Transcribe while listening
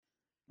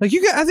Like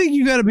I think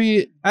you got to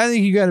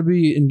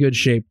be in good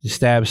shape to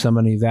stab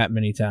somebody that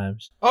many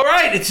times. All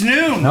right, it's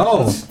noon.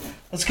 No.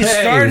 Let's get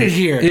started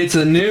here. It's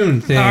a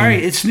noon thing. All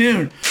right, it's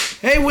noon.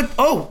 Hey, what?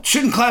 Oh,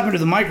 shouldn't clap into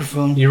the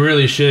microphone. You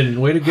really shouldn't.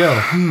 Way to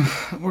go.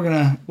 We're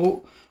gonna.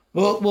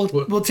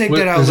 We'll take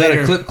that out is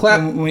later. Is that a clip? Clap.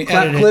 When we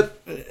Clap. edit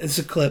Clip. It's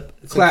a clip.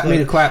 It's clap. a clip.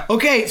 Me to clap.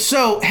 Okay,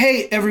 so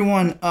hey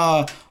everyone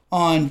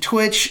on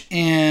Twitch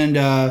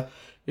and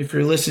if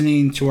you're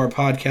listening to our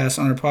podcast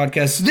on our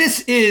podcast,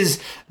 this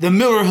is the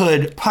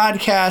Millerhood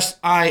Podcast.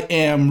 I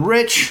am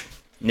Rich.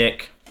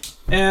 Nick.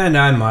 And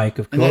I'm Mike,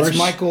 of course. And that's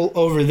Michael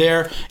over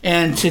there.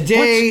 And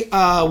today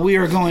we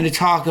are going to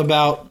talk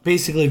about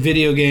basically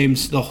video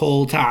games the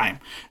whole time.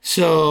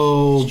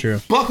 So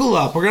buckle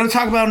up. We're going to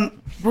talk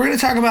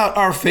about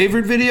our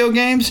favorite video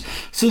games.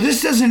 So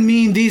this doesn't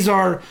mean these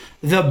are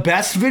the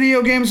best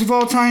video games of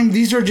all time.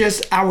 These are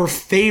just our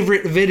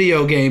favorite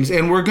video games.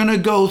 And we're going to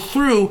go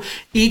through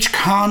each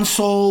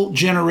console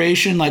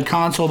generation, like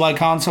console by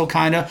console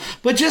kind of.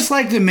 But just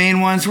like the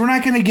main ones, we're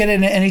not going to get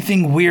into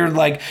anything weird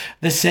like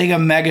the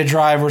Sega Mega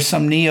Drive or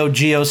some Neo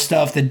Geo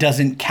stuff that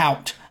doesn't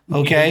count.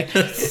 Okay?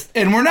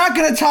 And we're not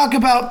going to talk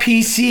about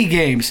PC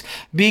games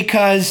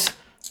because...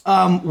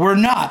 we're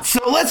not.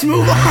 So let's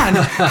move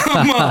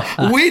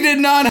on. We did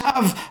not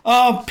have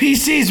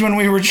PCs when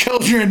we were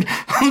children.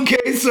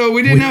 Okay, so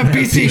we didn't have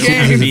PC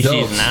games.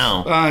 PCs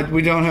now.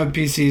 We don't have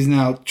PCs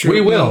now. True. We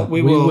will.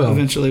 We will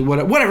eventually.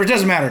 Whatever. It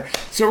doesn't matter.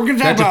 So we're going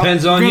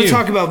to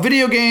talk about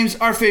video games,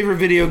 our favorite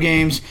video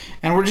games,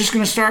 and we're just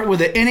going to start with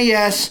the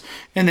NES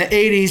in the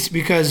 80s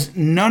because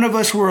none of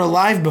us were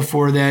alive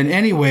before then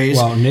anyways.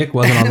 Well, Nick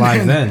wasn't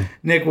alive then.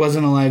 Nick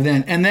wasn't alive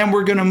then. And then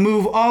we're going to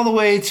move all the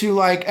way to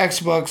like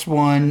Xbox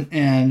One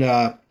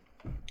and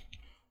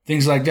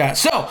things like that.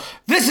 So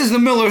this is the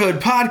Millerhood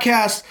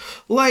Podcast.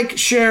 Like,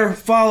 share,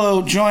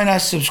 follow, join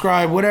us,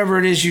 subscribe, whatever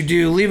it is you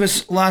do. Leave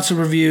us lots of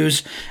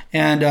reviews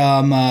and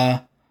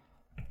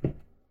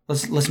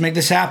let's make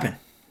this happen.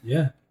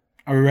 Yeah.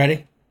 Are we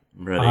ready?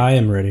 I'm ready. I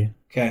am ready.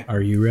 Okay.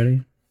 Are you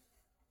ready?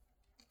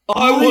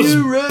 I was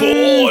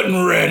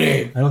born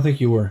ready. I don't think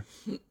you were.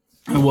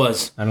 I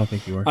was. I don't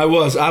think you were. I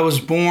was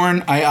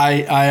born.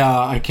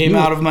 I came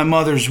out of my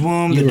mother's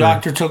womb. The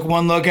doctor took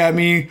one look at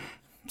me,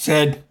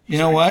 said, "You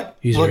know what?"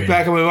 Looked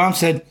back at my mom,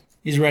 said,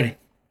 "He's ready.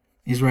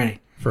 He's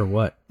ready." For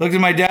what? Looked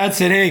at my dad,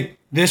 said, "Hey,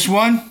 this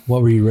one."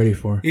 What were you ready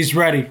for? He's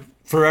ready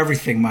for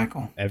everything,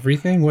 Michael.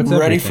 Everything? What's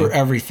ready everything? for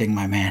everything,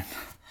 my man.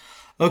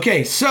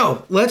 Okay,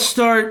 so let's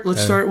start.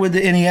 Let's start with the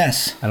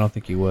NES. I don't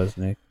think he was,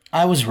 Nick.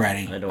 I was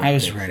ready. I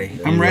was ready.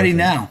 I'm ready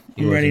now.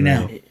 I'm ready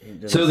now.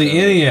 So the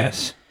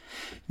NES.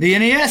 The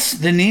NES,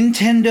 the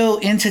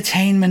Nintendo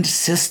Entertainment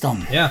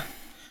System. Yeah.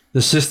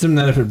 The system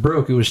that if it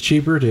broke, it was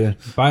cheaper to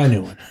buy a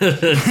new one.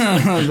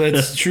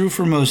 That's true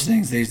for most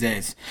things these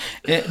days.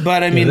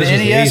 But I mean, the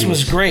NES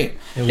was great.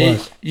 It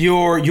was.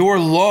 Your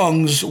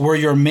lungs were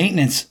your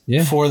maintenance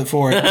for it.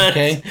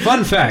 Okay.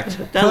 Fun fact.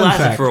 That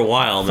lasted for a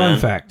while, man.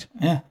 Fun fact.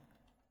 Yeah.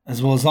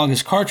 As well as long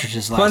as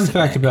cartridges lasted. Fun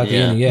fact about the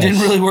NES.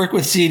 Didn't really work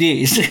with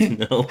CDs.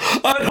 No.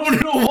 I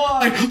don't know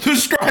why the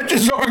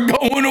scratches aren't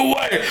going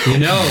away. You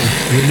know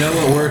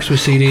what works with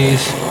CDs?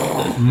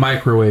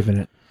 Microwaving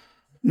it.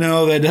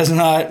 No, that does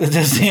not. That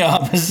does the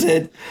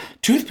opposite.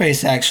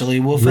 Toothpaste actually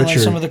will fill in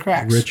some of the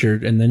cracks.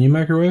 Richard, and then you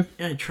microwave?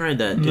 Yeah, I tried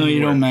that. No, you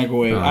don't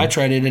microwave. I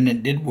tried it and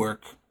it did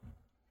work.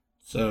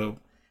 So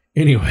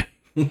anyway,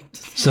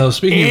 so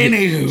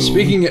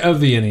speaking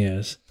of the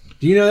NES,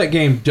 do you know that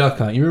game Duck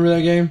Hunt? You remember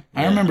that game?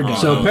 I remember Duck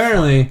Hunt. So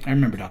apparently, I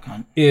remember Duck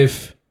Hunt.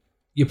 If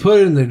you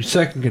put it in the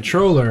second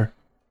controller,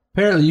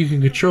 apparently you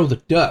can control the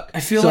duck. I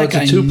feel like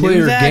it's a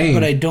two-player game,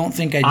 but I don't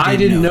think I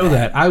didn't know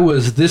that. I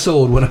was this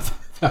old when I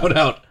found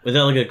out. Was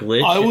that like a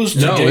glitch? I was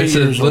it's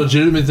a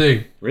legitimate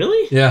thing.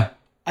 Really? Yeah.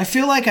 I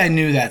feel like I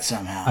knew that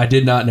somehow. I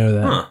did not know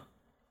that. Huh.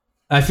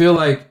 I feel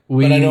like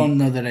but I don't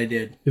know that I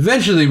did.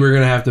 Eventually, we're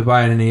gonna have to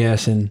buy an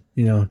NES and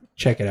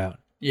check it out.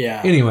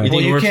 Yeah. Anyway,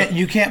 well,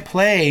 you can't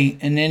play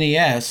an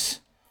NES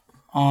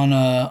on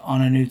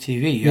a new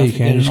TV. You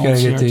can't. You just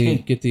gotta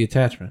get the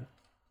attachment.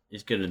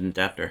 Just get an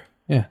adapter.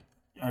 Yeah.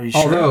 Are you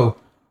sure? Although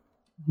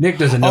Nick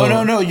doesn't know.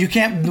 Oh no, you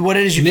can't. What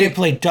it is? You can't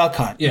play Duck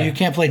Hunt. Yeah. You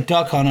can't play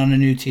Duck Hunt on a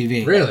new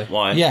TV. Really?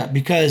 Why? Yeah,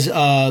 because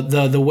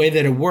the way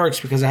that it works,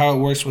 because of how it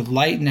works with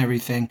light and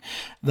everything,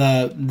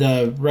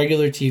 the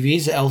regular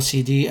TVs,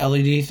 LCD,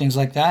 LED, things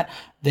like that,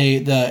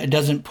 it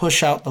doesn't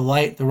push out the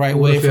light the right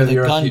way for the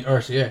gun.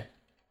 RCA.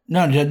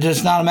 No,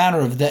 it's not a matter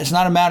of that. It's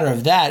not a matter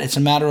of that. It's a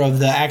matter of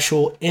the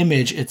actual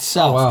image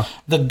itself. Oh, wow.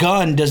 The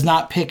gun does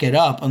not pick it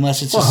up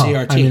unless it's a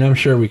CRT. I mean, I'm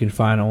sure we can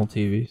find old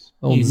TVs.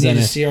 Old you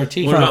Zenith. need a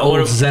CRT.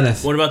 What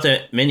Zenith. What about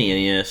that mini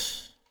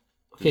NES?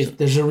 Okay,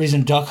 there's a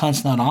reason Duck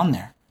Hunt's not on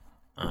there.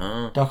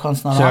 Duck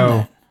Hunt's not on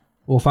there.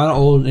 We'll find an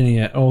old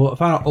NES. We'll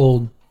find an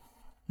old.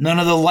 None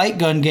of the light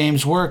gun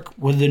games work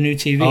with the new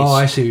TVs. Oh,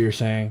 I see what you're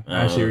saying.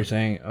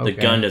 Okay.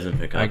 The gun doesn't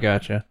pick up. I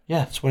gotcha. Yeah,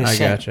 that's what I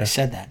said. Gotcha. I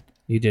said that.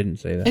 You didn't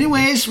say that.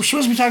 Anyways, we're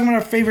supposed to be talking about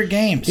our favorite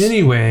games.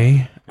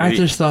 Anyway, I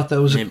just thought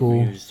that was a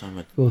cool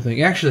cool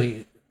thing.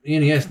 Actually,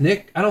 NES,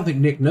 Nick, I don't think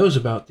Nick knows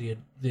about the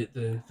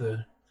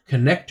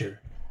connector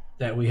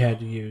that we had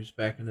to use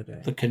back in the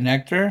day. The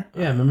connector.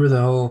 Yeah, remember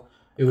the whole?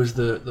 It was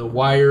the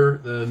wire,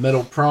 the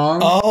metal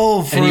prong.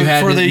 Oh, for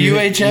the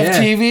UHF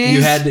TVs.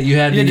 You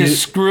had to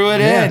screw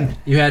it in.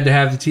 You had to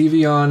have the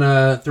TV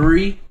on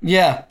 3.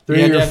 Yeah, 3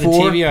 you had or to have 4.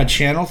 the TV on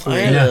channel 3.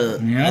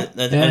 Yeah.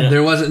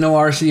 There wasn't no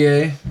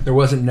RCA. There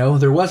wasn't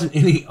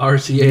any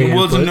RCA. There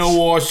wasn't inputs. no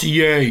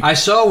RCA. I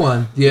saw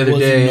one the other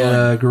day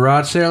at a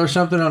garage sale or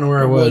something. I don't know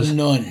where it was. Wasn't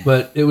none.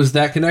 But it was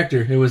that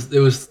connector. It was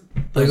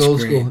like That's old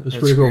great. school. It was That's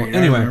pretty cool. great.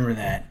 Anyway, I remember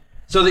that.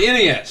 so the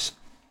NES.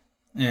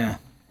 Yeah.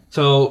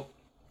 So,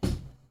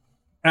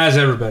 as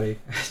everybody,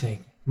 I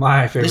think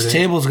my favorite. This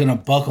table's gonna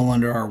buckle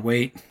under our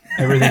weight.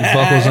 Everything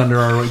buckles under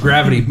our weight.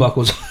 Gravity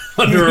buckles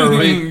under our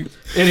weight.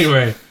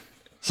 Anyway,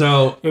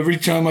 so Every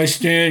time I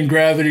stand,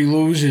 gravity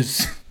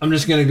loses. I'm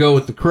just gonna go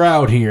with the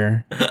crowd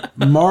here.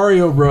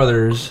 Mario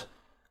Brothers,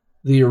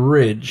 the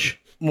Orig.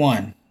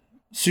 1.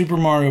 Super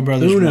Mario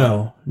Brothers.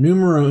 Uno,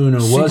 numero uno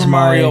Super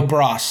Mario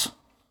Bros.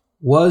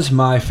 Was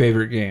my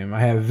favorite game.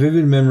 I have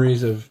vivid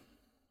memories of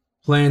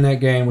playing that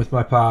game with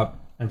my pop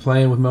and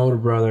playing with my older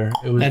brother.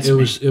 It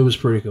was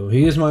pretty cool.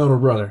 He is my older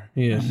brother.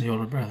 He is I'm the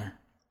older brother.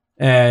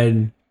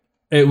 And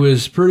it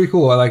was pretty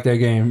cool. I like that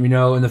game. You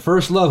know, in the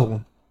first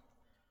level,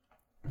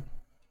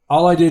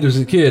 all I did as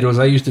a kid was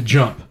I used to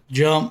jump.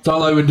 Jump. That's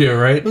all I would do,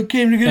 right? We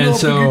came to get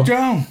up and get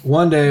down.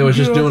 One day I was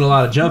just doing a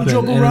lot of jumping,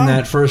 and in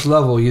that first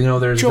level, you know,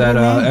 there's that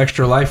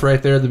extra life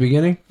right there at the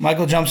beginning.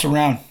 Michael jumps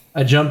around.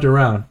 I jumped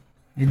around.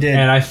 You did.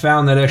 And I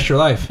found that extra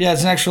life. Yeah,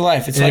 it's an extra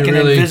life. It's And like it an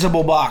really-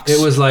 invisible box. It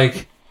was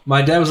like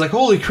my dad was like,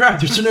 "Holy crap,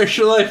 there's an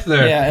extra life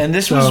there." Yeah, and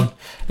this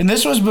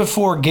was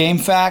before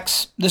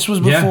GameFAQs. This was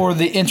before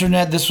the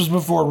internet. This was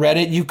before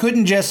Reddit. You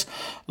couldn't just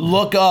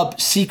look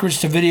up secrets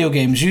to video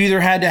games. You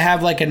either had to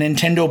have like a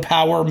Nintendo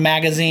Power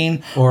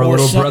magazine or a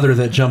little brother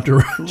that jumped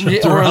around.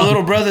 Or a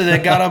little brother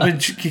that got up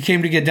and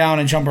came to get down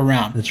and jump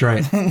around. That's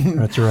right.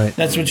 That's right.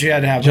 That's what you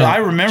had to have. Jump, I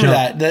remember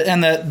jump.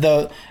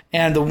 that.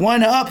 And the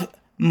 1-up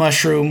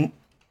mushroom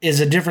is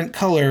a different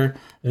color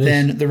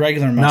than the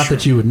regular mushroom. Not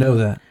that you would know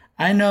that.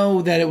 I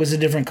know that it was a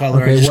different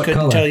color. Okay, I just what couldn't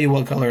color? tell you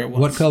what color it was.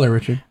 What color,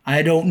 Richard?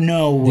 I don't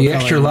know. What The color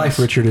extra it life, was.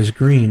 Richard, is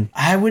green.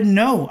 I would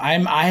know. I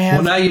have.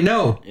 Well, now you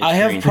know. I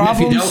have green.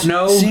 problems And if you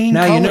don't know, seeing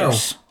now you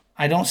colors.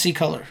 I don't see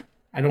color.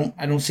 I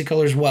don't see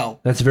colors well.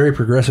 That's very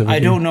progressive. I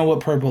don't know what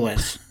purple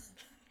is.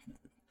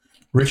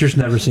 Richard's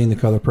never seen the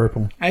color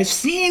purple. I've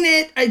seen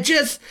it. I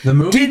just The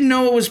movie? didn't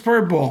know it was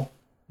purple.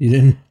 You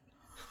didn't?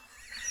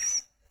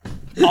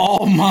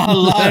 All my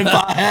life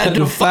I had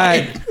to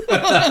fight.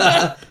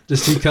 To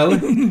see color?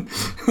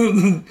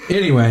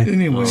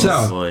 Anyway. So,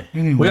 Oh, boy.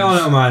 we all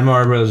know mine,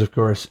 Mario Brothers, of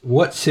course.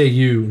 What say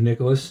you,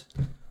 Nicholas?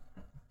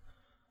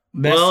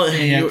 Best Well,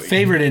 NES,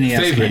 favorite NES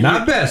Favorite, game.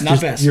 not best. Not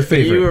just best. Your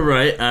favorite. You were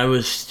right. I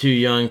was too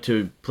young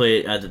to play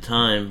it at the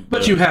time.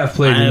 But you have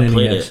played I it have in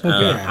played NES. it.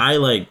 Okay. I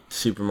like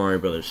Super Mario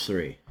Brothers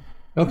 3.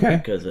 Okay.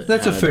 Because it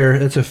That's a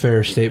had-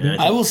 fair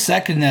statement. I will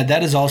second that.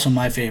 That is also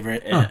my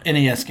favorite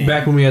NES game.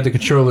 Back when we had the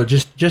controller,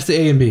 just the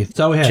A and B. That's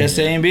all we had. Just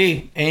A and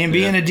B. A and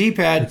B and a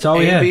D-pad. That's all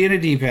we A and had. B and a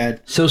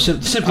D-pad. So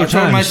simpler I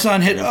told my times.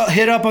 son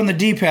hit up on the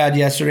D-pad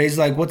yesterday. He's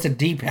like, "What's a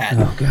D-pad?"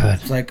 Oh God.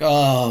 It's like,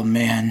 "Oh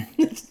man."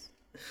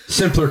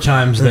 Simpler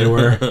times they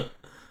were.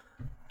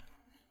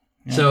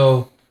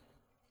 So,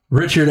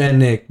 Richard and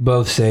Nick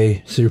both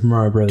say Super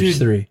Mario Brothers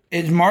 3.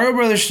 Mario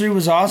Brothers 3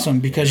 was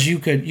awesome because you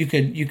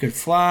could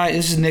fly.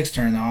 This is Nick's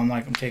turn now.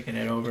 I'm taking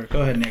it over.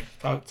 Go ahead, Nick.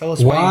 Tell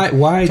us why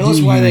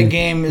that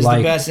game is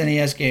the best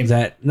NES game.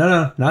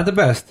 No, not the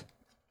best.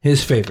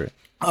 His favorite.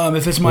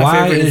 If it's my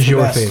Why favorite, is it's the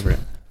your best. favorite?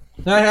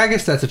 I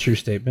guess that's a true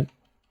statement.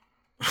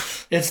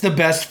 It's the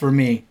best for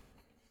me.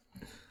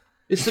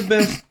 It's the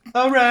best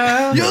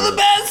around. You're the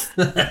best.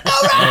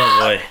 Oh,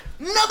 boy.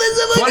 Nothing's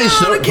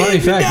ever Funny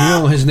fact, you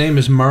know his name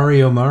is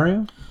Mario.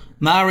 Mario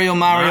and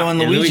And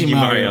Luigi Luigi Mario.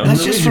 Mario. That's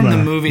Luigi just from Mario.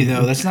 the movie,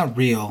 though. That's not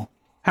real.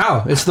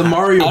 How? It's the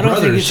Mario I don't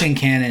Brothers. think it's in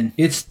canon.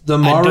 It's the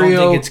don't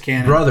Mario think it's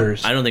canon.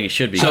 Brothers. I don't think it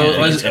should be. So,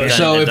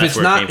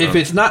 if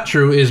it's not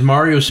true, is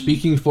Mario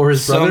speaking for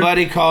his brother?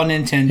 Somebody call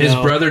Nintendo. His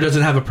brother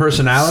doesn't have a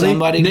personality.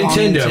 Somebody call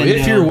Nintendo, Nintendo.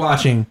 if you're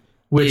watching,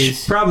 which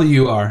Please. probably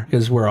you are,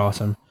 because we're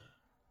awesome.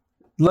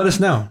 Let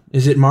us know.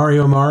 Is it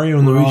Mario and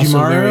We're Luigi also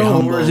very Mario,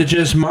 humble. or is it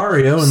just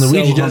Mario and So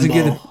Luigi doesn't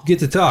humble. get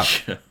to talk?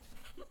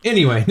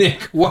 Anyway,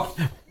 Nick,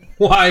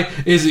 why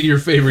is it your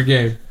favorite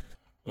game?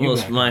 Well,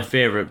 it's my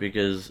favorite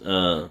because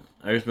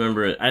I just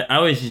remember it. I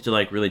always used to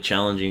like really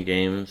challenging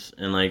games,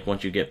 and like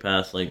once you get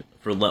past like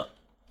for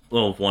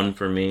level 1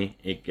 for me,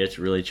 it gets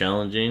really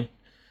challenging.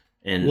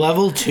 And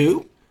Level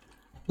 2?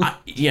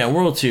 yeah,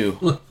 World 2,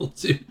 Level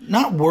 2.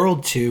 Not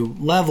World 2.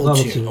 Level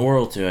 2.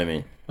 World 2. I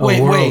mean, Wait.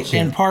 World 2.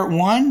 And Part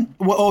 1?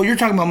 Oh, you're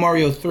talking about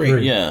Mario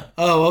 3. yeah.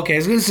 Oh, okay. I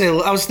was going to say,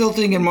 I was still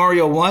thinking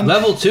Mario 1.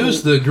 Level 2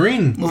 is the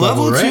green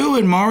Level right? 2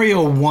 in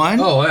Mario 1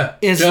 Oh, yeah.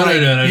 is like,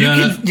 you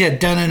can, yeah,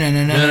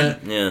 dun-dun-dun-dun-dun.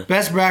 Yeah.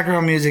 Best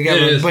background music ever.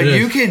 It is, but it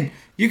is.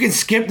 you can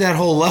skip that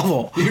whole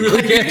level. You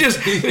really can. just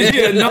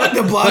knock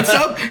the blocks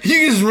up. You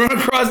can just run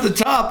across the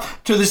top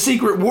to the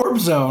secret warp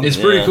zone. It's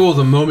pretty Yeah. cool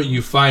the moment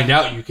you find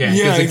out you can.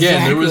 Yeah, Because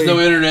again, there was no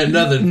exactly. internet,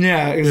 nothing.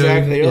 Yeah,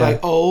 exactly. You're Yeah. like,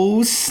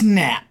 oh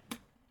snap.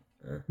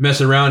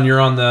 messing around. You're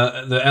on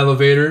the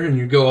elevator and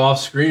you go off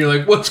screen. You're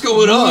like, what's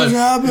going on? What's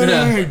happening?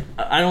 Yeah.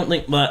 I don't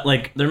think, but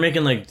like they're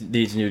making like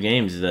these new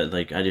games that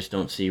like I just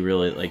don't see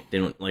really like they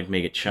don't like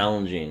make it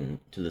challenging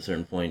to the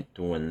certain point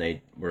to when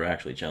they were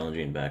actually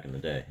challenging back in the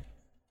day.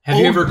 Have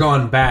you ever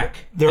gone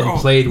back and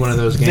played one of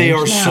those games? They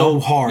are so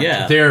hard.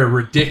 Yeah. They're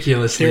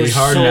ridiculously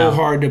hard now. They're so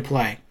hard to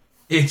play.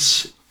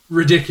 It's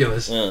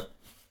ridiculous. Yeah.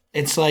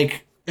 It's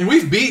like... And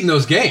we've beaten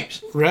those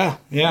games. Yeah.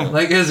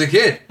 Like as a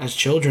kid. As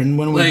children,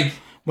 when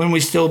we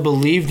still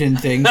believed in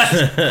things.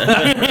 Like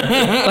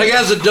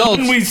as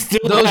adults,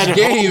 those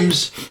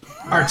games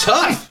are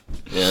tough.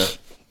 Yeah.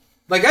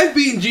 Like I've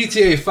beaten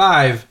GTA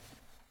 5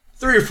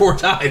 3 or 4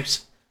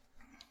 times.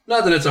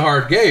 Not that it's a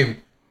hard game.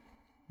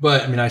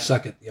 But, I mean, I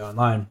suck at the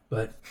online,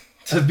 but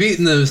I've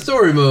beaten the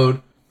story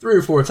mode 3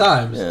 or 4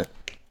 times. Yeah.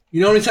 You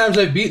know how many times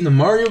I've beaten the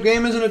Mario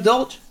game as an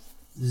adult?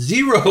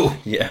 0.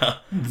 Yeah.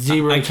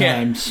 0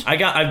 times.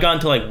 I've gone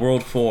to like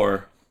World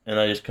 4, and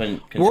I just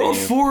couldn't continue. World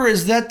 4,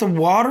 is that the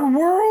water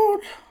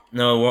world?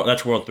 No,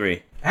 that's World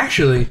 3.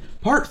 Actually,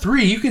 part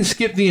 3, you can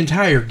skip the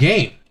entire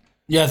game.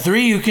 Yeah,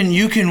 3, you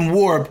can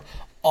warp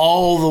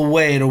all the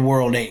way to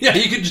World 8. Yeah,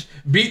 you can just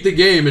beat the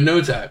game in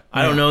no time.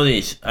 I don't know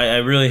these. I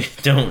really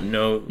don't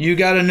know. You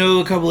got to know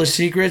a couple of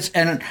secrets,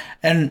 and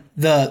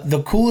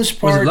the coolest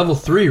part. Was it level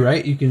 3,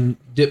 right? You can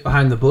dip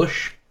behind the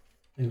bush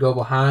and go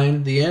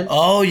behind the end.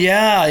 Oh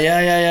yeah.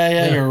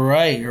 You're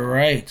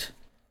right.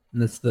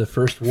 And that's the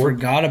first warp.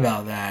 Forgot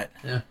about that.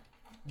 Yeah.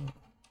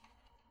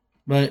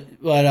 But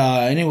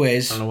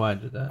anyways, I don't know why I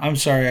did that. I'm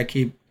sorry.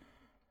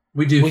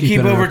 We keep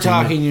keep over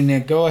talking you,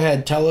 Nick. Go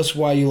ahead. Tell us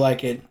why you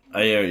like it.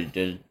 I already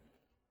did.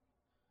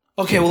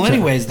 Okay, well,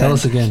 anyways, tell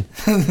us again.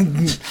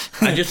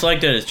 I just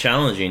like that it's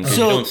challenging because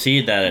you don't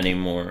see that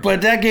anymore.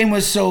 But that game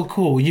was so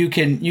cool. You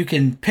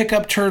can pick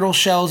up turtle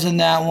shells in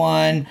that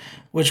one,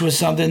 which was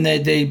something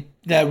that they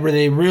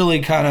really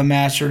kind of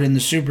mastered in the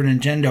Super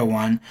Nintendo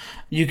one.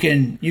 You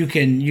get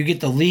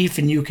the leaf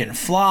and you can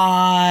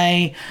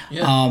fly.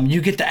 Yeah.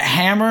 You get the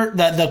hammer.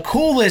 The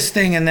coolest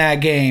thing in that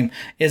game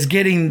is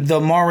getting the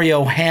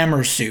Mario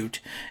hammer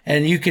suit,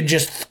 and you could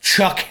just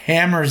chuck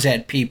hammers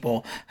at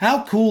people.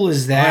 How cool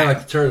is that? I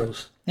like the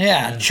turtles.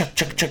 Yeah, chuck,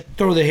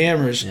 throw the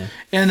hammers. Yeah.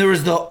 And there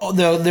was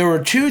there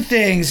were 2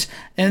 things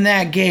in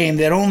that game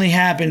that only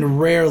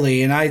happened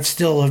rarely, and I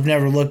still have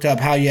never looked up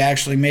how you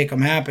actually make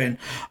them happen.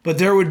 But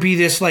there would be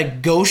this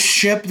like ghost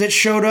ship that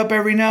showed up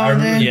every now and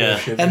then,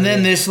 and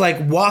then this like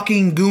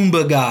walking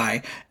Goomba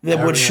guy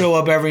that would show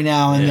up every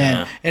now and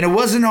then. And it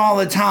wasn't all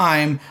the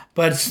time,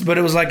 but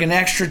it was like an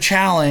extra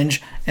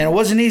challenge, and it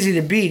wasn't easy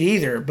to beat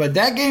either. But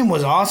that game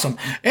was awesome.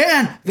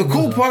 And the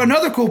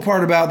another cool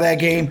part about that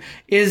game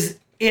is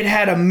it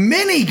had a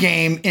mini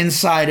game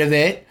inside of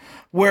it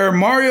where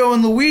Mario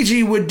and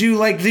Luigi would do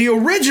like the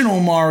original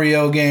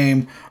Mario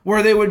game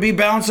where they would be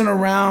bouncing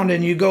around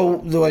and you go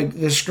like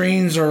the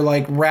screens are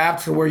like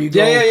wrapped where you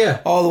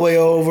go all the way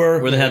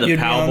over. Where they had the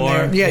PAL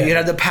bar. Yeah, you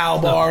had the PAL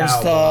bar and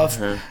stuff.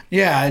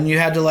 Yeah, and you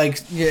had to like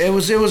it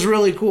was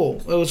really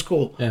cool. It was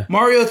cool. Yeah.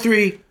 Mario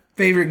 3,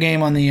 favorite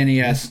game on the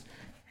NES.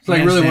 It's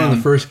like really one of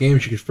the first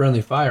games you could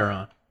friendly fire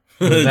on.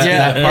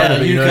 That part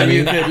of it, you know what I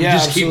mean?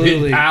 Just keep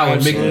hitting POW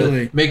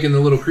and making the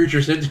little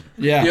creatures hit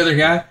the other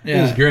guy. Yeah.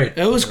 It was great.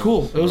 It was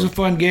cool. It was a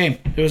fun game.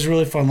 It was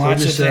really fun.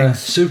 Lots of things.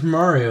 Super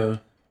Mario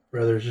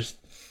Brothers, just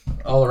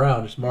all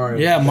around, just Mario.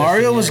 Yeah,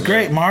 Mario was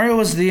great. Mario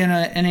was the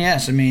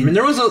NES. I mean,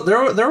 there were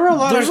a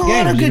lot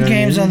of good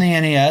games on the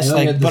NES.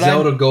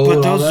 Zelda Gold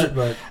and all that.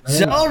 But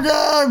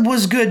Zelda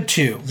was good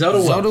too. Zelda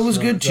was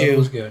good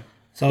too.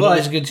 Zelda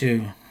was good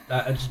too.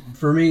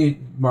 For me,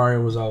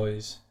 Mario was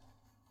always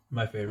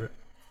my favorite.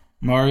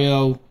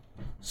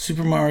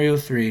 Super Mario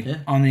 3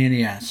 on the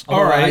NES.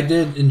 All right. I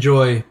did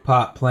enjoy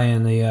Pop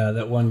playing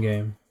that one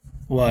game.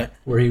 What?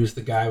 Where he was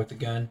the guy with the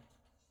gun.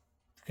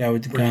 The guy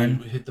with the gun?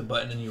 You hit the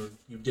button and you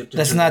dipped it.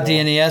 That's not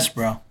the NES,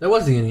 bro. That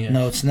was the NES.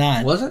 No, it's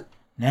not. Was it?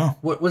 No.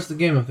 What's the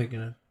game I'm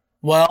thinking of?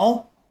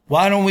 Well,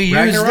 why don't we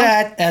use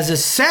that as a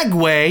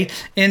segue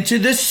into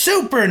the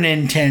Super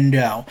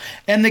Nintendo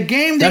and the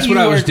game that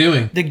I was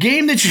doing. The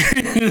game that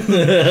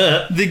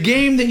the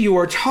game that you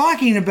are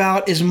talking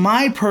about is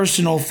my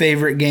personal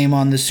favorite game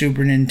on the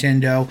Super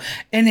Nintendo,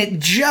 and it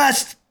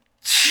just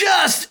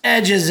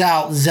edges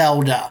out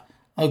Zelda.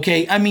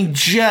 Okay, I mean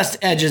just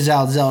edges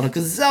out Zelda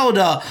because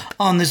Zelda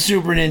on the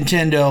Super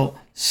Nintendo,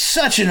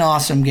 such an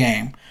awesome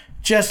game.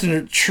 Just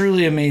a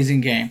truly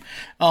amazing game.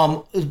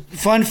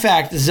 Fun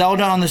fact,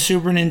 Zelda on the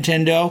Super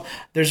Nintendo,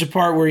 there's a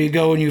part where you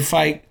go and you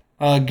fight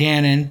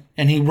Ganon,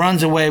 and he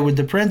runs away with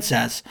the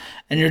princess.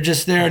 And you're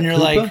just there, and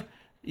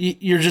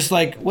you're just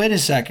like, wait a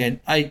second,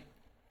 I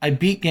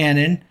beat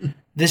Ganon.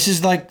 This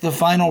is like the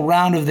final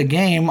round of the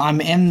game. I'm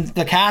in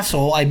the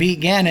castle. I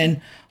beat Ganon.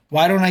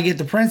 Why don't I get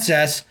the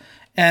princess?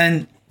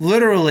 And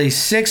literally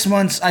 6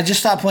 months, I just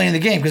stopped playing the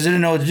game because I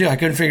didn't know what to do. I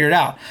couldn't figure it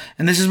out.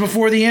 And this is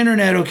before the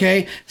internet,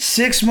 okay?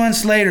 6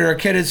 months later, a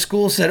kid at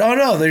school said, oh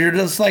no, you're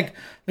just like,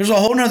 there's a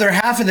whole nother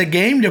half of the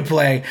game to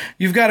play.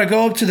 You've got to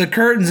go up to the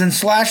curtains and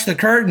slash the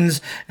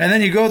curtains, and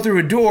then you go through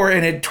a door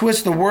and it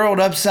twists the world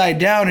upside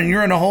down, and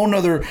you're in a whole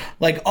nother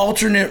like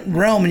alternate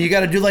realm, and you got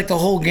to do like the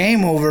whole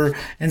game over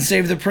and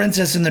save the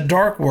princess in the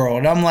dark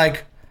world. I'm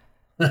like,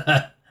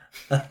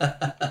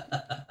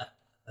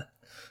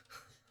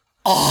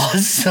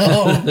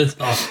 awesome. That's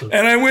awesome.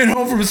 And I went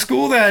home from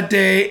school that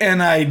day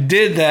and I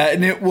did that,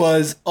 and it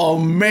was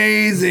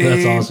amazing.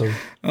 That's awesome.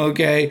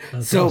 Okay.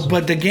 That's awesome. awesome.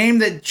 But the game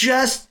that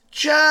just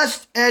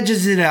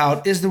edges it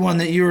out is the one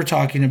that you were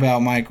talking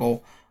about,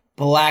 Michael.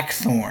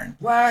 Blackthorn.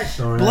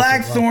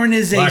 Blackthorn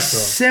is a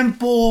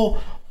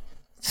simple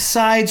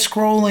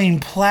side-scrolling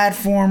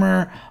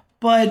platformer,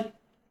 but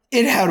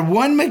it had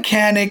one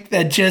mechanic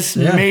that just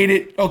made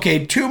it...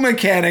 Okay, two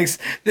mechanics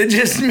that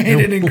just made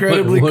it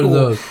incredibly what cool. are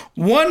those?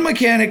 One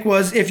mechanic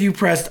was if you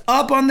pressed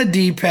up on the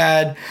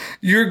D-pad,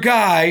 your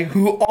guy,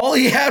 who all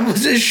he had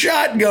was his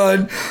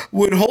shotgun,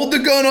 would hold the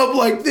gun up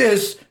like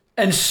this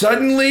and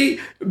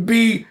suddenly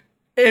be...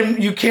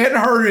 And you can't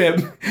hurt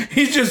him.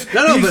 He's just...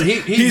 But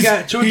he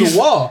got to the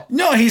wall.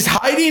 No, he's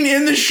hiding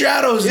in the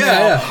shadows now.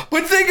 Yeah.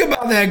 But think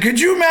about that. Could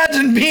you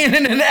imagine being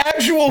in an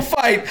actual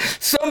fight?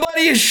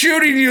 Somebody is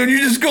shooting you and you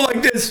just go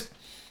like this.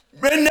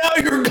 And now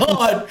you're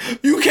gone.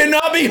 You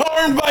cannot be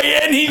harmed by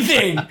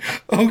anything.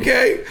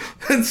 Okay?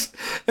 And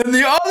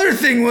the other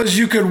thing was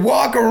you could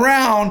walk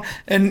around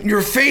and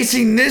you're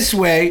facing this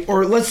way,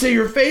 or let's say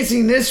you're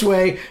facing this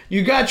way,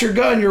 you got your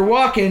gun, you're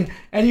walking,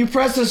 and you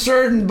press a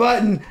certain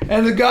button,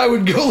 and the guy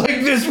would go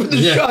like this with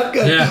the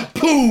shotgun,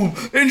 boom,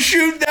 and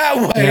shoot that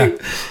way. Yeah.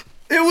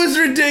 It was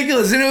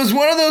ridiculous. And it was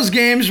one of those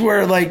games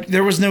where, like,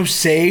 there was no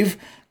save.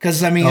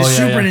 Because, I mean,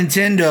 Super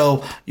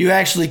Nintendo, you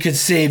actually could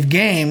save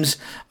games.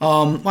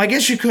 I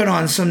guess you could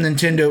on some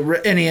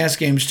Nintendo NES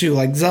games, too.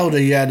 Like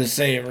Zelda, you had to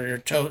save or you're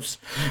toast.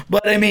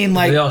 But, I mean,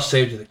 like... They all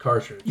saved to the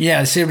cartridge.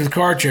 Yeah, saved to the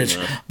cartridge.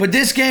 Yeah. But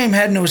this game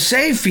had no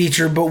save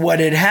feature, but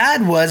what it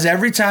had was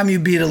every time you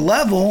beat a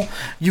level,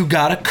 you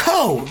got a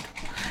code.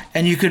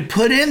 And you could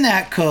put in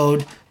that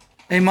code...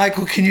 Hey,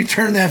 Michael, can you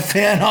turn that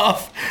fan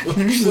off?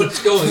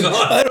 What's going on?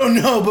 I don't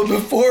know, but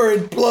before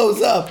it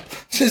blows up,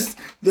 just...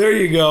 There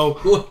you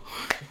go.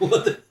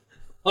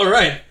 All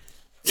right.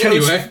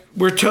 Anyway,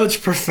 we're totes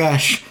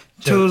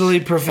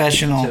totally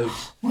professional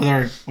with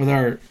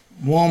our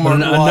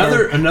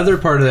Walmart another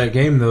part of that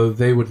game though,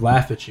 they would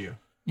laugh at you.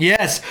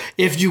 Yes,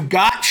 if you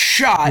got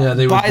shot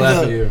they would by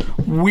laugh the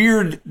at you.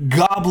 weird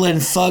goblin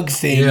thug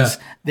things,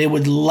 they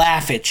would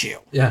laugh at you.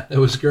 Yeah, it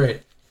was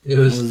great. It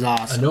was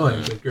awesome.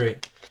 Annoying, but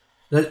great.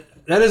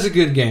 That is a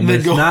good game, but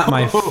it's not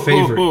my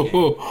favorite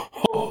game.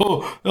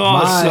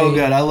 It's so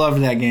good. I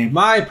loved that game.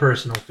 My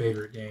personal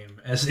favorite game,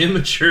 as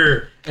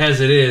immature as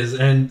it is,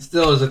 and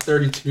still as a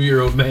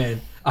 32-year-old man,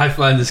 I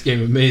find this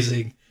game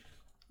amazing,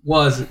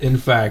 was, in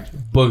fact,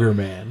 Booger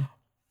Man.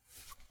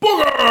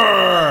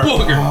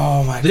 Booger!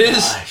 Oh, my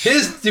gosh.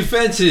 His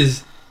defense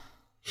is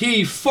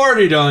he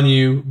farted on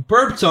you,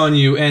 burped on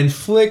you, and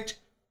flicked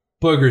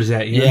boogers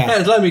at you.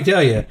 Yeah. Let me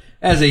tell you,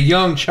 as a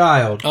young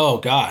child... Oh,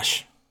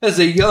 gosh. As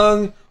a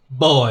young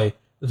boy,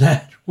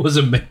 that was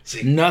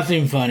amazing.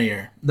 Nothing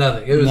funnier.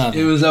 Nothing.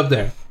 It was up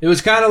there. It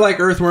was kind of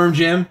like Earthworm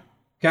Jim,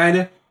 kind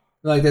of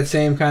like that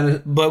same kind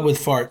of, but with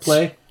farts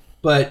play,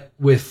 but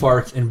with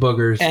farts and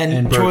boogers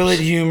and burps. Toilet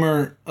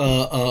humor.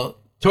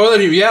 Toilet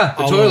humor, yeah,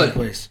 the all toilet. Over the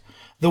place.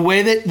 The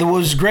way that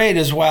was great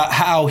is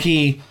how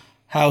he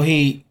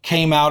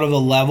came out of the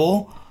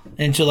level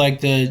into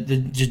like the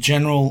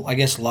general, I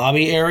guess,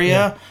 lobby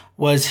area.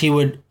 Was he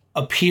would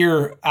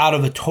appear out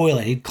of a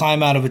toilet. He'd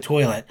climb out of a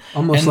toilet.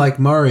 Almost like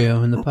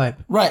Mario in the pipe.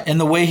 Right.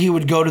 And the way he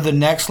would go to the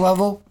next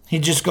level,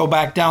 he'd just go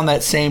back down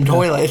that same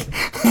toilet.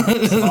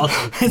 That's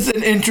awesome. It's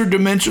an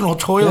interdimensional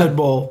toilet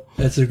bowl.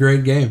 That's a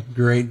great game.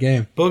 Great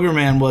game. Booger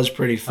Man was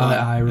pretty fun.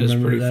 I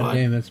remember that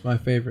game. That's my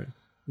favorite.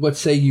 What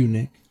say you,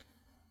 Nick?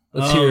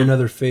 Let's hear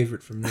another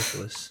favorite from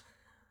Nicholas.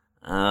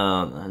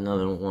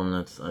 Another one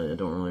I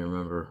don't really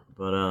remember.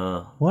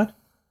 But what?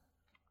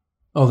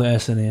 Oh, the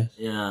SNES.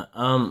 Yeah,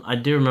 I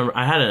do remember.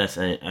 I had an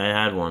SNES. I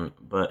had one,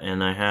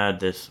 and I had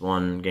this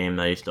one game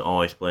that I used to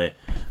always play.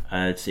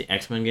 It's the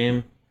X-Men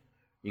game.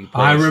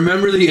 I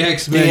remember the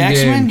X-Men game. The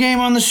X-Men game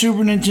on the Super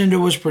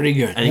Nintendo was pretty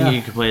good. I think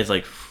you could play as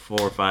like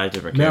 4 or 5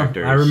 different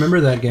characters. I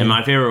remember that game. And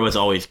my favorite was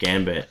always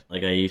Gambit.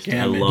 Like I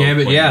love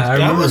Gambit. Yeah, I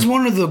remember. That was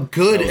one of the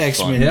good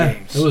X-Men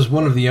games. It was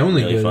one of the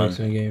only good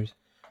X-Men games.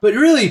 But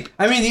really,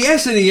 I mean, the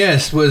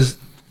SNES was.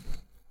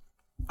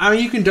 I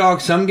mean, you can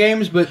dog some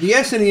games, but the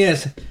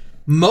SNES.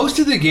 Most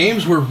of the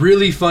games were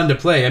really fun to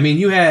play. I mean,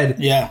 you had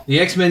the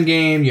X-Men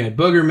game, you had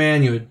Booger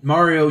Man, you had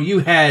Mario, you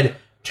had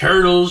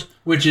Turtles,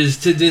 which is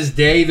to this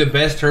day the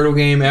best turtle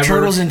game ever.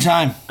 Turtles in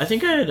Time. I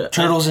think I had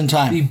Turtles in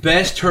Time. The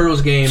best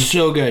Turtles game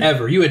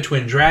ever. You had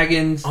Twin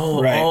Dragons.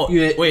 Oh, right.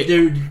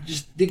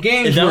 The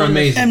games were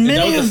amazing. And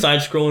that was the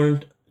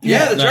side-scroller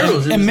Yeah, the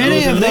Turtles. And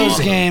many of those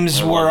amazing. games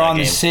I love were that on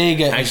the game.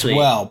 Sega Actually, as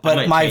well. I But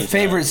might my change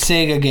favorite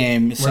Sega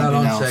game is We're not something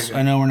on else. Sega.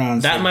 I know we're not on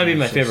That Sega. might be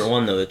my favorite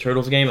one though. The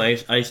Turtles game. I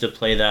used to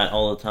play that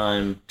all the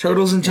time.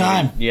 Turtles in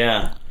Time.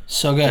 Yeah,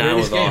 So good. that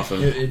was Greatest game.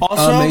 awesome. It's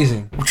Also,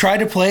 amazing. tried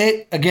to play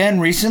it again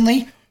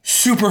recently.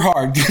 Super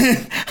hard.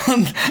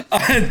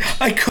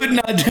 I could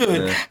not do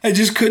it. I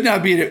just could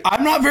not beat it.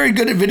 I'm not very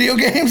good at video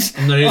games.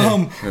 not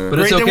either. But Great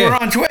it's that okay. we're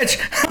on Twitch.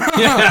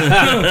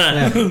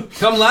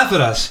 Come laugh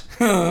at us.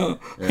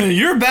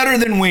 You're better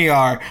than we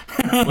are.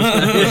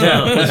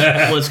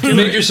 Was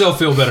Make yourself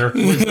feel better.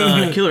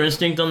 Killer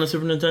Instinct on the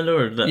Super Nintendo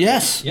or that?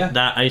 Yes. Yeah.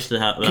 That I used to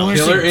have. Killer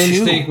Killer Instinct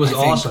 2, Instinct was I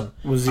think, awesome.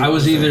 was the I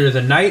was other either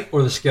the knight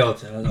or the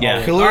skeleton.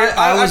 Yeah. Killer-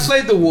 I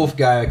played the wolf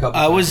guy a couple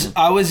times.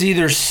 I was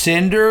either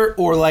Cinder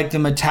or like the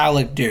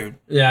metallic dude.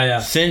 Yeah.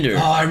 Cinder.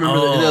 Oh, I remember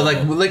the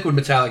like liquid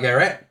metallic guy,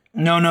 right?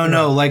 No,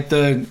 like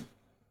the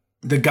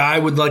guy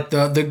with like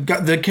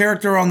the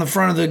character on the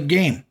front of the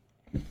game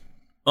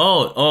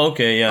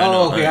Okay, yeah.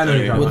 Oh, okay, I know what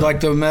you're talking with about. like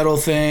the metal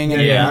thing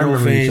and Yeah, the I metal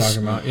remember what you're face.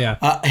 talking about.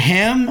 Yeah.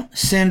 Him,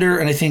 Cinder,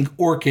 and I think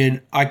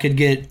Orchid, I could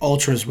get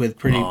ultras with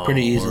pretty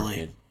easily.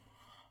 Orchid.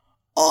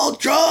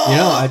 Ultra. You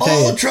know, I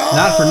tell you, Ultra,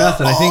 not for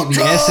nothing. I think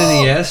the Ultra.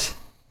 SNES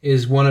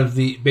is one of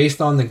the,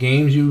 based on the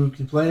games you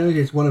can play with,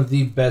 it's one of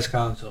the best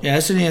consoles. Yeah,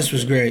 SNES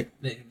was great.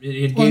 It Well,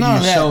 gave none you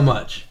of that. so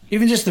much.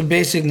 Even just the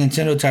basic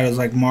Nintendo titles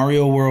like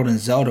Mario World and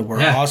Zelda were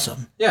Yeah.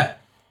 awesome. Yeah.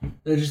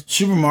 They're just,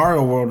 Super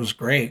Mario World was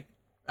great.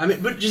 I mean,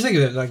 but just think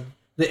of it, like,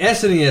 the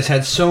SNES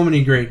had so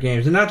many great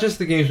games, and not just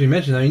the games we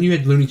mentioned. I mean, you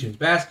had Looney Tunes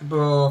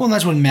basketball. Well, and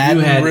that's when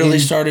Madden had really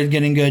started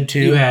getting good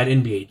too. You had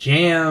NBA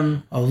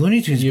Jam. Oh,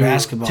 Looney Tunes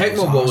basketball.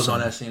 Tecmo Bowl was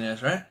awesome. on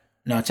SNES, right?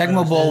 No,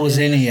 Tecmo Bowl was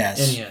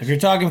NES. NES. If you're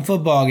talking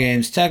football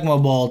games,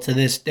 Tecmo Bowl to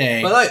this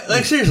day. But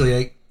like seriously,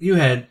 like you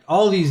had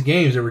all these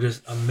games that were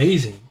just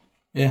amazing.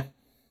 Yeah.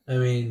 I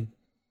mean,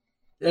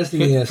 SNES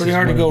Pretty is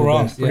hard to one go of the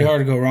wrong. best, Pretty yeah. hard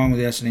to go wrong with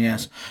the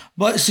SNES.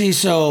 But see,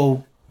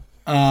 so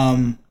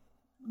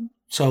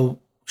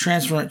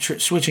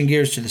switching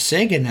gears to the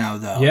Sega now,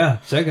 though. Yeah,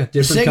 Sega,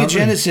 different Sega company.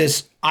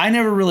 Genesis. I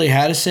never really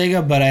had a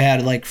Sega, but I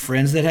had like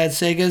friends that had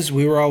Segas.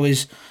 We were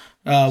always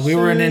we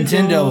were a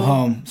Nintendo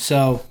home.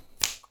 So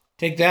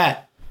take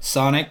that,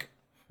 Sonic.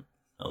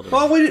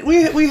 Well,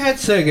 we had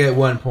Sega at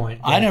one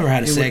point. I never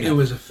had a Sega. It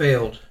was a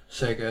failed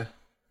Sega.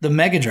 The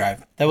Mega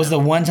Drive. That was the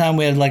one time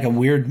we had like a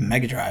weird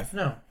Mega Drive.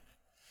 No,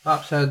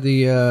 Pops had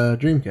the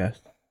Dreamcast.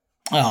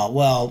 Oh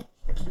well,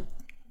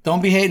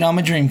 don't be hating on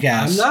my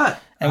Dreamcast. I'm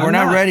not. And I'm we're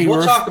not ready. We'll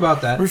We're talk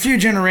about that. We're a few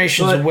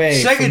generations But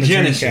away Sega from the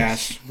Genesis,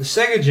 Dreamcast. the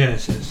Sega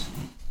Genesis,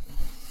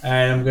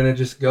 and I'm gonna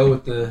just go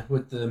with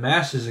the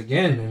masses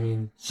again. I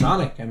mean,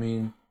 Sonic. I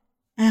mean,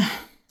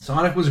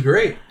 Sonic was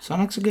great.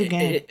 Sonic's a good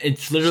game.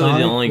 It's literally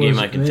Sonic the only game was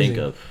I can think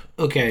amazing. of.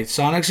 Okay,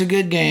 Sonic's a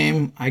good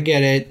game. I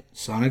get it.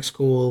 Sonic's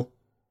cool.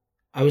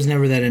 I was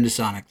never that into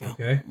Sonic though.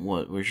 Okay.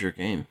 What was your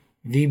game?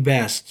 The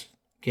best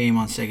game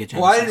on Sega Genesis.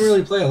 Well, I didn't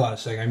really play a lot of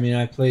Sega. I mean,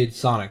 I played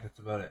Sonic. That's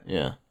about it.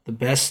 Yeah. The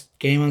best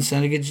game on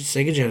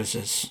Sega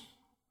Genesis.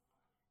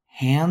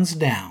 Hands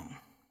down.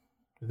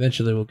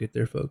 Eventually, we'll get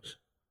there, folks.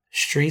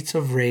 Streets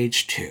of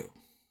Rage 2.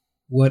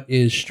 What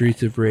is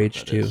Streets of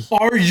Rage 2?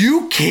 Are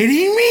you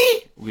kidding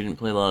me? We didn't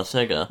play a lot of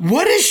Sega.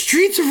 What is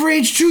Streets of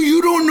Rage 2?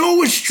 You don't know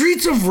what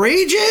Streets of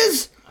Rage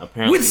is?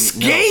 Apparently, With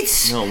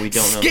Skates? No, we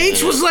don't know.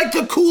 Skates was like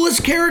the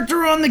coolest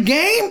character on the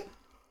game?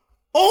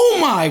 Oh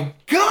my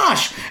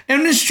gosh!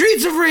 And in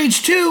Streets of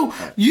Rage 2,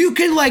 you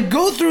could like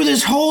go through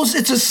this whole.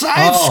 It's a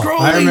side-scrolling.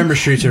 I remember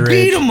Streets of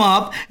Rage. Beat 'em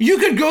up. You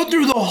could go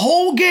through the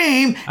whole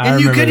game, I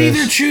and you remember could this.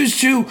 either choose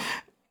to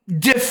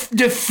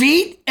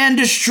defeat and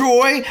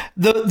destroy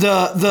the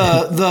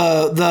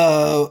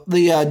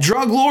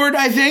drug lord,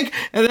 I think,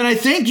 and then I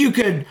think you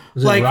could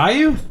Was like it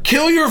Ryu?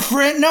 kill your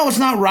friend. No, it's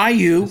not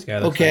Ryu. This guy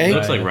looks Okay, It like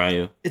looks like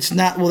Ryu. it's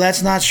not. Well,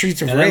 that's not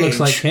Streets of And Rage. that looks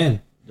like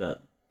Ken.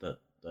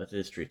 That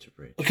is Streets of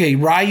Rage. Okay,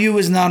 Ryu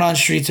is not on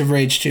Streets of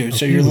Rage 2.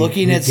 So Okay, you're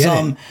looking we at get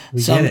some it.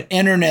 We get it.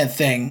 internet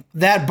thing.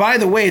 That, by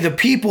the way, the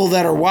people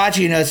that are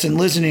watching us and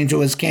listening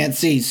to us can't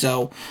see.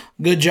 So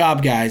good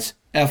job, guys.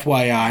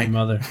 FYI.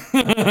 Mother.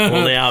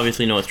 Well, they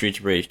obviously know what Streets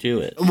of Rage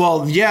 2 is.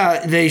 Well,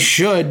 yeah, they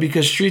should,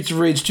 because Streets of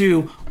Rage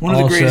 2, one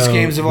of the greatest Also,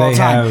 games of all they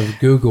time. have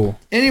Google.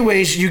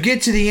 Anyways, you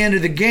get to the end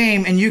of the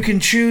game and you can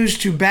choose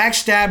to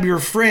backstab your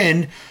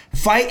friend,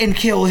 fight and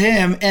kill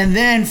him, and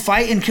then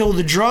fight and kill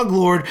the drug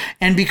lord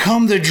and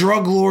become the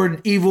drug lord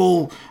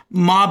evil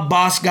mob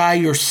boss guy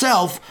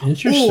yourself.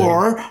 Interesting.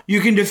 Or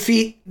you can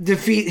defeat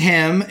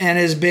him and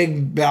his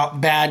big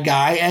bad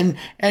guy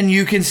and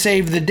you can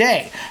save the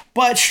day.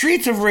 But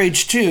Streets of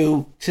Rage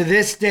 2 to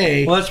this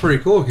day, Well, that's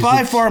pretty cool. 'Cause by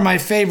it's- far my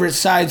favorite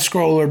side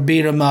scroller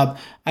beat 'em up.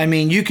 I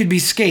mean, you could be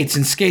Skates,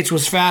 and Skates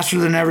was faster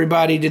than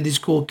everybody, did these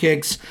cool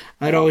kicks.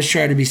 I'd always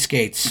try to be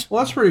Skates.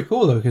 Well, that's pretty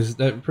cool though, because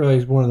that probably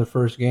is one of the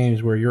first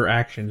games where your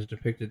actions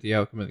depicted the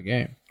outcome of the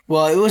game.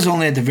 Well, it was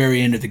only at the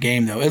very end of the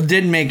game, though. It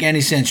didn't make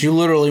any sense. You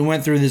literally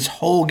went through this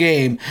whole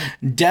game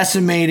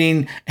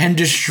decimating and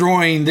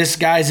destroying this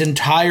guy's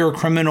entire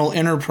criminal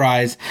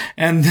enterprise.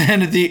 And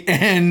then at the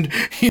end,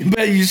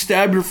 you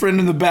stab your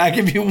friend in the back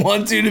if you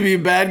want to be a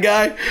bad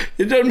guy.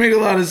 It doesn't make a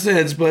lot of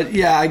sense. But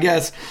yeah, I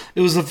guess it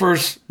was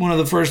one of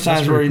the first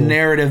times where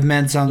narrative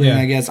meant something,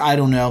 I guess. I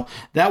don't know.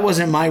 That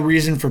wasn't my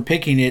reason for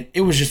picking it.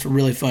 It was just a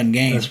really fun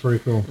game. That's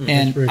pretty cool.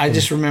 And I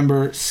just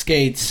remember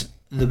Skates,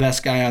 the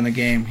best guy on the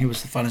game. He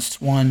was the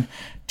funnest one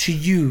to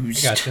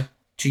use. Gotcha.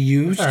 To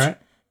use. All right.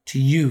 To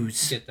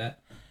use. Get that.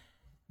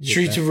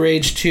 Streets of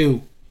Rage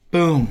 2.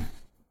 Boom.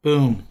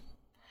 Boom.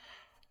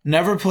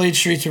 Never played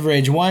Streets of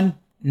Rage 1.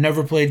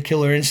 Never played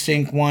Killer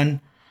Instinct 1.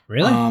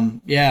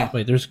 Really? Yeah.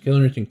 Wait, there's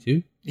Killer Instinct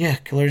 2? Yeah,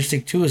 Killer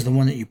Instinct 2 is the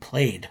one that you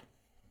played.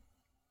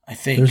 I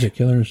think. There's a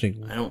Killer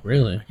Instinct. I don't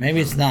really. Maybe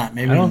it's not.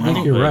 Maybe I don't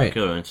think you're right.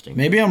 Killer Instinct.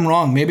 Maybe I'm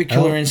wrong. Maybe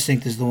Killer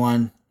Instinct is the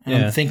one. And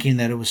Yeah. I'm thinking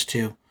that it was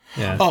 2.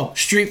 Yeah. Oh,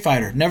 Street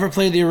Fighter. Never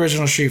played the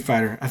original Street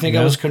Fighter. I think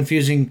I was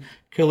confusing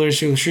Killer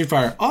Instinct with Street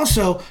Fighter.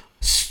 Also,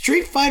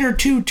 Street Fighter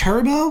 2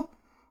 Turbo,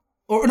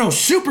 or no,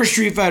 Super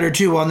Street Fighter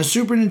 2 on the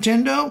Super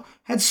Nintendo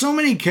had so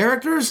many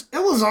characters. It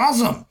was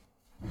awesome.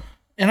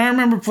 And I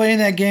remember playing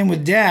that game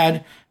with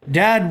Dad.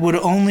 Dad would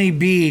only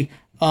be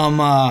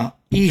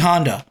E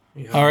Honda.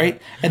 All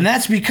right, and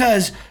that's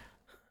because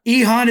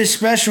E Honda's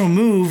special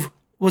move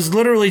was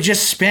literally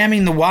just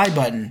spamming the Y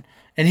button.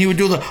 And he would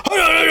do the,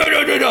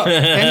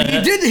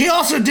 and he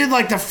also did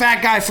like the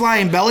fat guy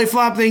flying belly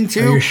flop thing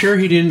too. Are you sure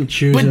he didn't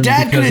choose But him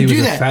Dad because couldn't he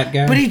was do a that. fat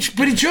guy? But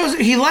he chose.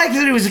 He liked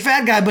that he was a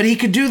fat guy, but he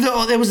could do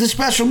it was the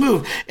special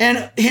move,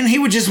 and he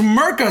would just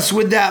murk us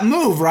with that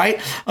move,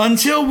 right?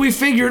 Until we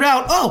figured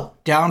out, oh,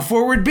 down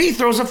forward B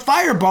throws a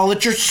fireball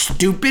at your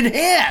stupid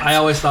hand. I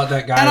always thought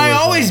that guy. And was, I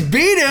always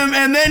beat him,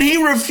 and then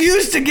he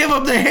refused to give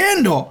up the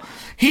handle.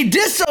 He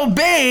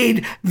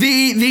disobeyed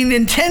the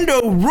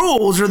Nintendo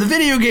rules or the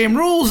video game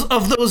rules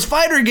of those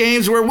fighter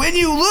games where when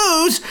you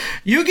lose,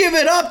 you give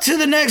it up to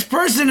the next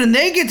person and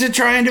they get to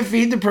try and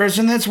defeat the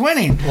person that's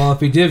winning. Well,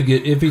 if he did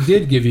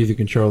give you the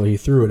controller, he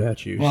threw it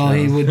at you. Well, so.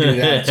 he would do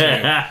that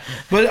too.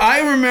 But I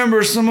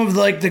remember some of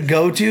like the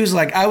go-tos,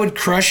 like I would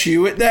crush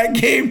you at that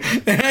game,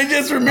 and I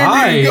just remember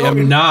I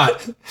am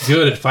not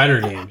good at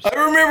fighter games. I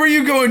remember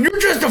you going, "You're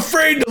just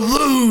afraid to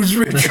lose,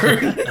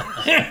 Richard."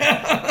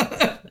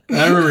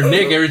 I remember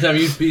Nick, every time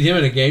you beat him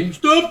in a game,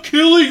 stop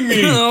killing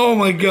me. Oh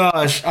my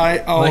gosh.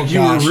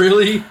 You were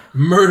really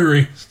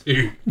murdering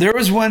Steve. There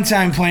was one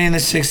time playing the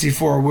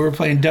 64. We were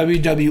playing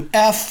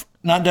WWF,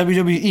 not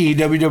WWE,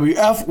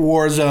 WWF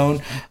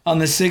Warzone on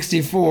the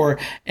 64.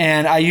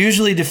 And I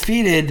usually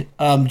defeated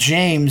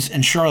James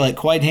and Charlotte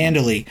quite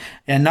handily.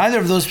 And neither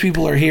of those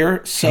people are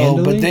here,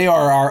 but they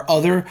are our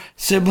other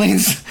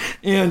siblings.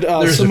 And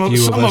some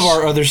of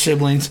our other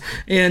siblings.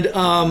 And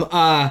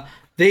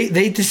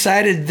They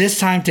decided this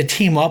time to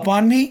team up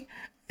on me,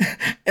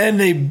 and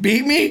they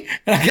beat me,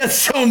 and I got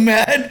so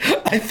mad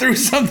I threw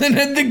something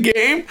at the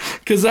game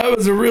because I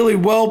was a really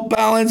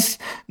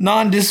well-balanced,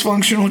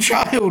 non-dysfunctional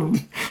child,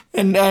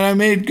 and I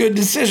made good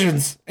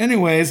decisions.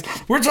 Anyways,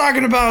 we're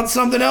talking about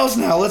something else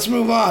now. Let's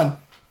move on.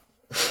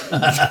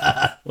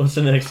 What's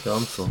the next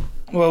console?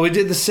 Well, we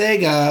did the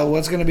Sega.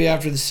 What's going to be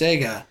after the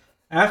Sega?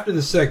 After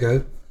the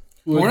Sega...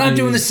 We're not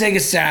doing the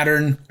Sega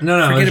Saturn.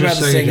 No. Forget about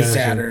the Sega Genesis.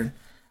 Saturn.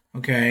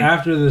 Okay.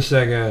 After the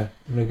Sega,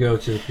 I'm going to go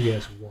to the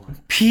PS1.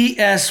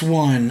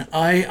 PS1.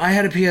 I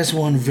had a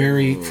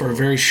PS1 for a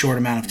very short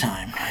amount of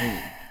time.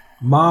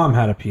 Mom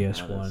had a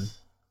PS1.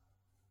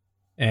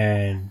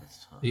 And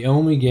the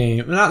only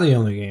game... Not the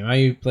only game.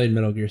 I played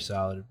Metal Gear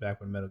Solid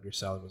back when Metal Gear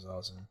Solid was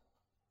awesome.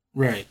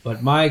 Right.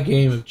 But my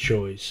game of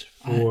choice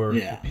for the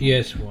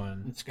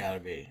PS1... It's got to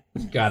be.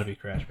 It's got to be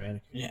Crash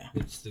Bandicoot. Yeah.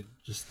 It's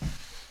just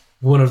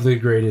one of the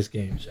greatest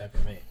games ever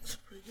made. It's a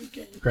pretty good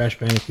game. Crash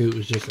Bandicoot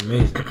was just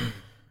amazing.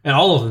 And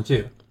all of them,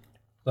 too.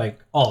 Like,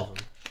 all of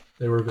them.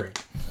 They were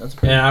great.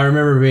 And I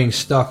remember being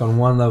stuck on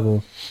one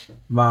level.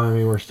 Mom and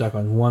me were stuck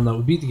on one level.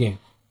 We beat the game.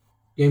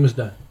 Game was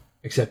done.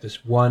 Except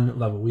this one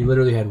level. We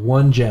literally had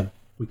one gem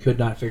we could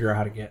not figure out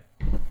how to get.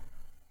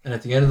 And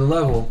at the end of the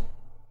level,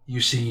 you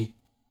see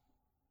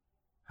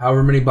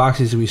however many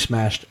boxes we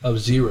smashed of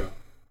 0.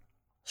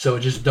 So it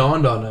just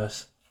dawned on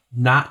us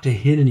not to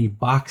hit any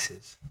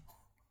boxes.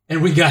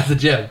 And we got the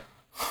gem.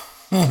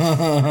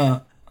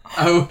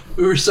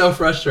 We were so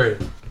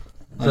frustrated.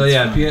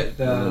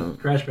 So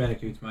Crash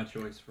Bandicoot's my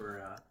choice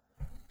for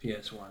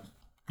PS1.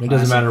 It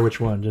doesn't matter which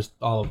one, just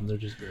all of them. They're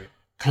just great.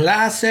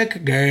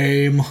 Classic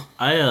game.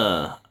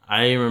 I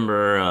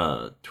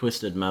remember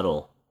Twisted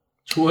Metal.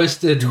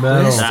 Twisted Metal.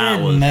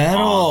 That was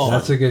awesome.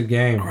 That's a good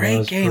game.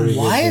 Great game.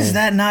 Why is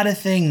that not a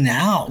thing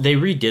now? They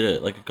redid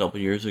it like a couple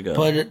years ago.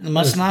 But it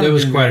must not. It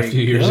was have been quite a very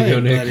few years good, ago,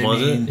 Nick. but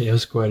Was it? Yeah, it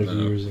was quite a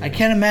few years ago. I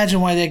can't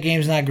imagine why that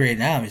game's not great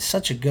now. It's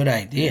such a good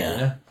idea.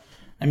 Yeah.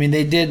 I mean,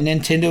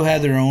 Nintendo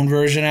had their own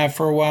version out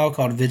for a while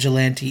called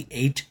Vigilante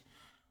 8.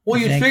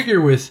 Well, you'd figure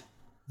with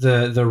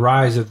the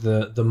rise of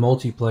the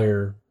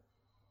multiplayer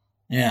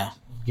Yeah.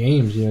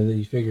 games, that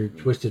you figure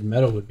Twisted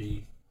Metal would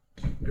be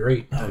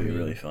great. That would be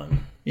really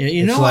fun. Yeah,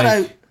 you It's know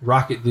like what?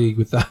 Rocket League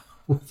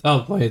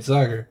without playing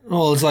soccer.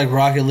 Well, it's like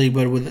Rocket League,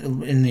 but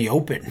in the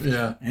open.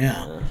 Yeah.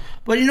 Yeah.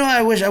 But you know what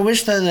I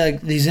wish that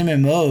like these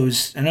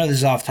MMOs, I know this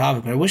is off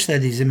topic, but I wish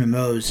that these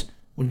MMOs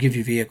would give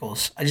you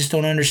vehicles. I just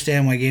don't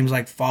understand why games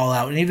like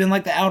Fallout and even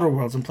like the Outer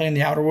Worlds. I'm playing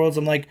the Outer Worlds.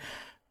 I'm like,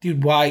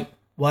 dude, why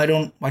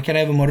can't I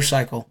have a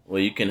motorcycle? Well,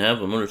 you can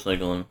have a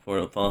motorcycle in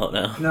Fallout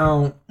now.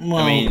 No, Well,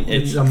 I mean,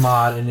 it's a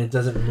mod and it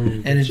doesn't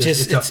move. and it's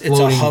a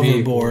floating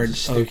vehicle. hoverboard. It's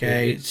stupid.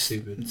 Okay, It's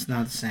stupid. It's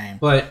not the same.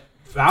 But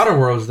Outer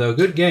Worlds, though,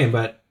 good game.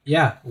 But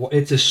yeah,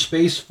 it's a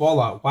space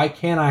Fallout. Why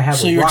can't I have?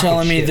 So a you're rocket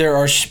telling me ship? there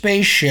are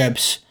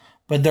spaceships,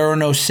 but there are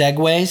no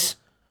segways?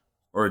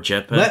 Or a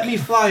jetpack. Let me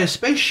fly a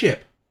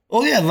spaceship.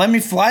 Oh yeah, let me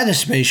fly the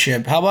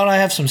spaceship. How about I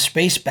have some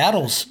space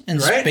battles in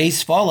Right?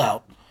 space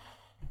Fallout?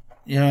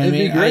 You know what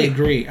It'd I be mean?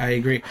 great. I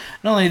agree.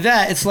 Not only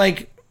that, it's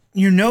like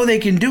they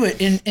can do it.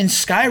 In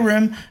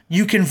Skyrim,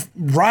 you can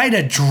ride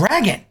a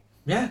dragon.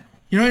 Yeah.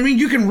 You know what I mean?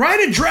 You can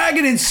ride a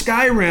dragon in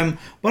Skyrim,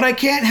 but I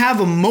can't have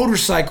a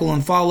motorcycle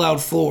in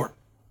Fallout 4.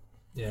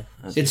 Yeah.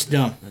 It's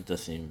dumb. That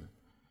does seem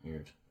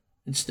weird.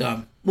 It's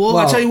dumb. Well,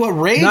 I'll tell you what,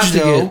 Rage, not to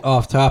though, get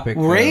off topic.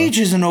 Rage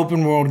is an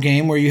open world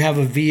game where you have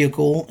a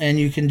vehicle and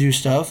you can do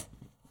stuff.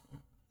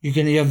 You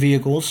have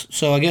vehicles.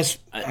 So I guess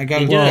I got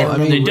to They go. did, I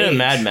mean, they did a Rage.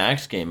 Mad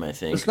Max game, I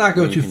think. Let's not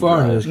go where you too can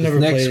far into drive. this. 'Cause Never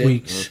next played it. That was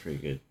week's pretty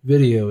good.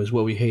 video is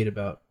what we hate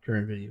about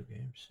current video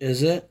games.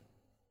 Is it?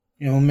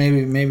 You know,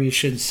 maybe you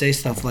shouldn't say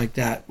stuff like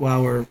that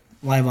while we're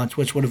live on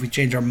Twitch. What if we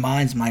change our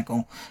minds,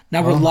 Michael?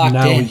 Now we're locked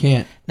now in. we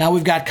can't. Now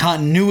we've got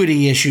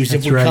continuity issues.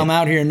 That's if we right. come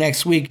out here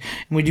next week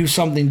and we do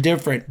something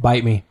different.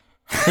 Bite me.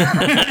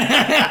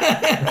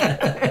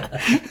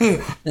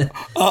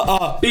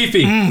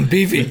 Beefy.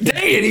 Beefy.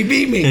 Dang it, he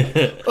beat me.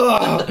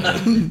 Oh,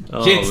 Can't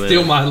man.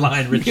 steal my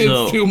line, Richard.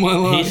 So, steal my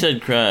line. he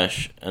said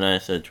Crash, and I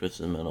said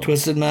Twisted Metal.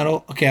 Twisted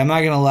Metal. Okay, I'm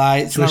not gonna lie.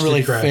 It's not Twisted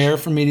really Crash. fair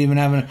for me to even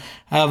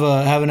have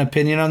an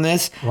opinion on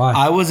this. Why?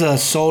 I was a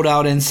sold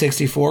out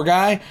N64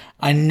 guy.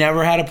 I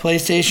never had a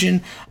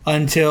PlayStation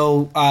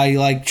until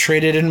I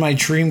traded in my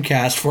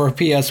Dreamcast for a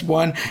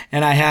PS1,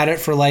 and I had it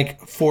for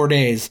 4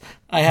 days.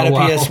 I had a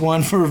wow.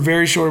 PS1 for a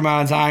very short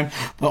amount of time.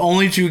 The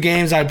only 2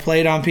 games I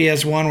played on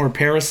PS1 were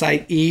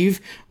Parasite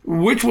Eve,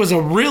 which was a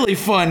really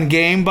fun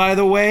game, by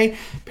the way.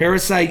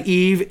 Parasite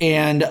Eve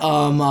and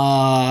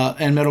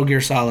Metal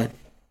Gear Solid.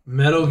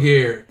 Metal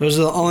Gear. Those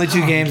are the only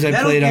 2 games I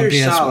Metal played on Gear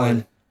PS1.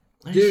 Solid.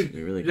 That Dude, should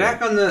be really back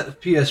good. on the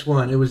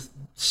PS1, it was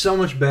so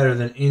much better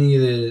than any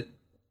of the...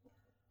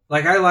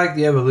 I like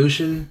the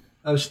evolution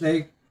of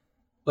Snake,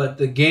 but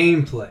the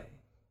gameplay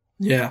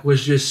Yeah.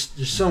 was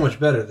just so much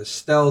better. The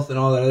stealth and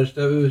all that other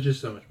stuff, it was just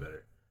so much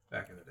better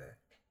back in the day.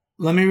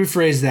 Let me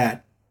rephrase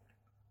that.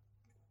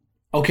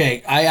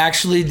 Okay, I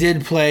actually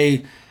did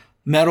play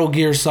Metal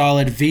Gear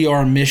Solid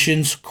VR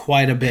missions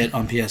quite a bit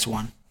on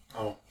PS1.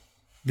 Oh.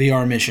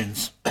 VR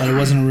missions, but it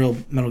wasn't a real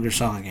Metal Gear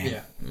Solid game.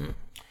 Yeah.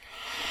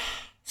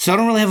 So I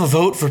don't really have a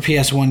vote for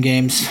PS1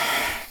 games.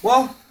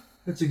 Well,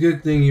 it's a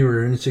good thing you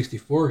were an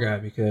N64 guy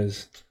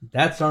because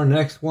that's our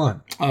next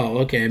one. Oh,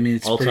 okay. I mean,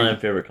 it's All-time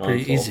pretty, favorite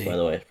pretty console, easy. by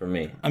the way, for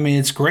me. I mean,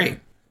 it's great.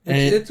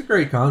 It's a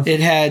great console. It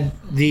had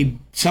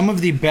some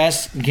of the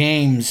best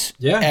games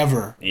Yeah.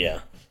 ever Yeah.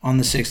 on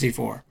the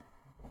 64.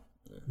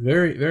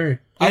 Very, very.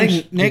 I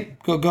think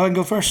Nick, go ahead and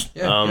go first.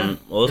 Yeah,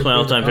 Well, it's my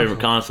all-time favorite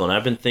console. console, and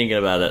I've been thinking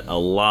about it a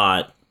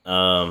lot.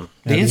 The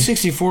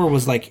N64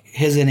 was like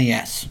his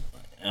NES.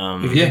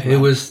 Yeah, it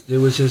was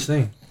his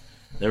thing.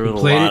 There was He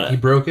a played lot. it, he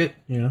broke it,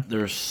 you know. There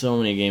were so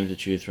many games to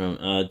choose from.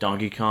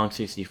 Donkey Kong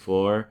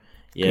 64.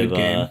 You Good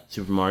game. have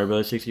Super Mario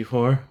Bros.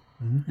 64.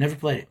 Never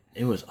played it.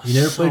 It was You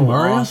never so played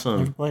Mario? awesome.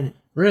 Never played it.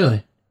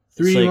 Really?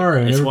 3D It's like-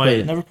 Mario. it's Never why- played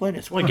it. Never played it.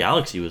 That's why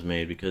Galaxy was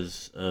made,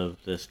 because of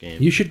this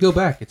game. You should go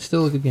back. It's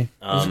still a good game.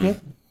 Was it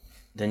good?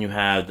 Then you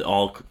have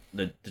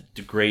the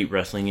great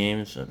wrestling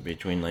games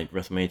between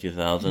WrestleMania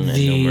 2000 and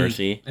The- No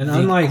Mercy. And The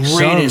unlike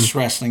greatest some,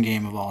 wrestling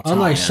game of all time.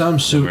 unlike some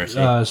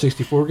Mercy.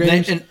 64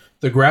 games, and-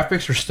 the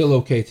graphics are still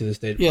okay to this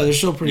day. Yeah, they're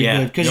still pretty Yeah,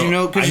 good because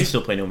no, I because can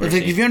still play No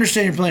Mercy. If you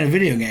understand you're playing a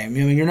video game,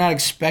 you're not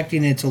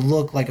expecting it to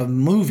look like a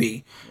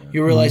movie.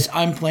 You realize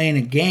I'm playing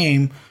a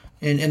game,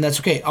 and that's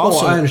okay.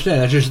 Also, I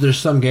understand. That's just there's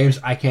some games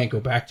I can't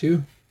go back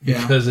to Yeah.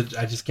 because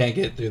I just can't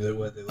get through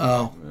what they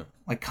look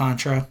like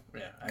Contra.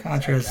 like.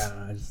 Contra's I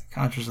don't know.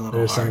 Contra's a little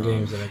There's hard. some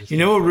games that I just You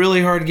know, a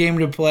really hard game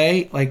to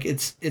play.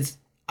 It's.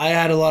 I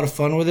had a lot of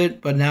fun with it,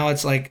 but now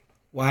it's like,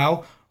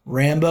 wow,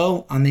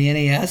 Rambo on the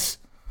NES.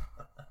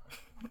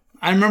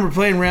 I remember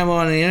playing Rambo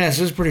on the NES.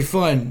 It was pretty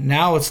fun.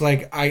 Now it's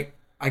like I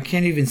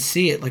can't even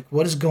see it. Like,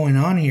 what is going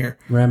on here?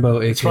 Rambo.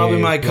 It's probably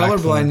my Black color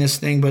Phone. blindness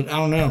thing, but I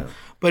don't know.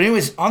 But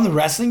anyways, on the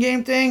wrestling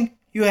game thing,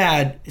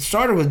 it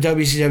started with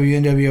WCW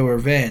NWO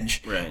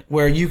Revenge, Right.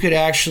 where you could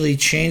actually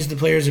change the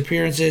players'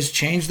 appearances,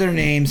 change their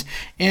names,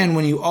 and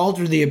when you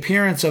alter the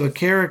appearance of a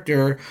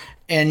character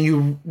and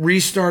you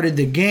restarted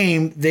the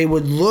game, they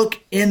would look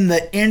in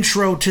the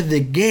intro to the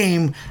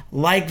game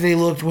like they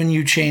looked when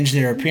you changed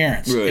their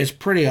appearance. Right. It's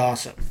pretty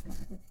awesome.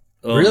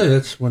 Really,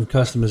 that's when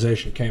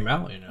customization came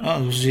out.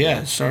 Oh,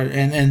 it started,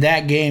 and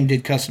that game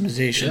did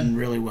customization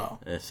really well.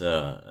 It's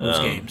Those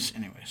games,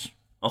 anyways.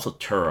 Also,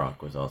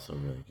 Turok was also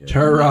really good.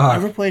 Turok.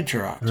 Never played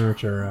Turok. Never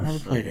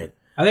played it.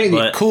 I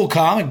think cool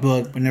comic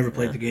book, but never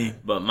played the game.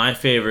 But my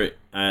favorite,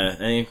 I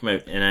think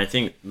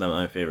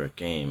my favorite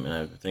game, and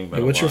I think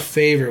about what's your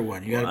favorite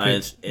one? You gotta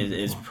pick.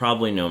 It's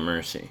probably No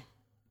Mercy.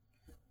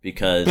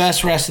 Because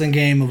best wrestling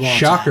game of all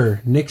Shocker.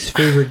 time. Nick's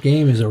favorite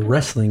game is a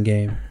wrestling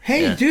game.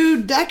 Hey,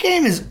 dude, that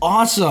game is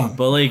awesome.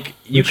 But like,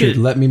 Richard,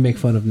 let me make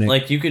fun of Nick.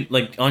 Like, you could,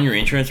 like, on your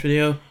entrance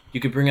video,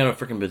 you could bring out a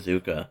freaking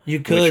bazooka. You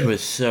could. Which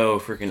was so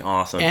freaking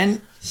awesome.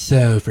 And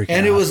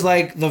it was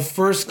like the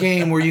first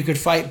game where you could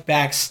fight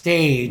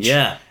backstage.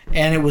 Yeah.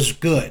 And it was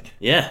good.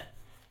 Yeah.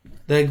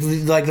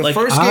 The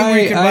first game where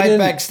you could fight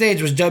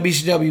backstage was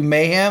WCW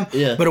Mayhem,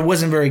 but it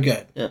wasn't very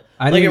good. Yeah.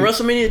 Like in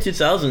WrestleMania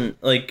 2000,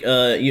 like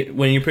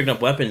when you're picking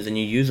up weapons and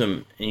you use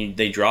them and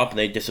they drop and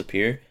they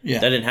disappear,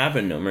 that didn't happen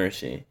in No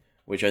Mercy,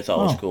 which I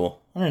thought was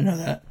cool. I didn't know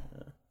that.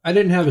 I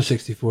didn't have a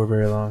 64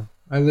 very long.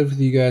 I lived with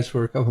you guys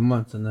for a couple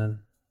months and then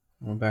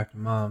went back to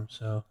mom,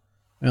 so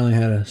I only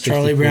had a 64.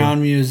 Charlie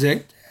Brown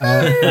music.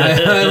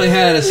 I only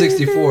had a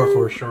 64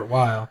 for a short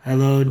while.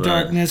 Hello,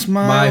 darkness,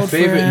 my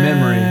favorite friend.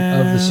 memory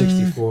of the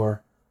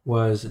 64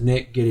 was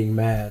Nick getting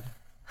mad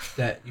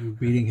that you were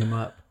beating him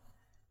up.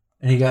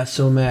 And he got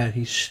so mad,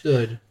 he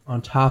stood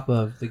on top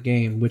of the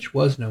game, which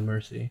was No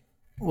Mercy.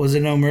 Was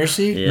it No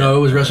Mercy? Yeah. No, it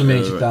was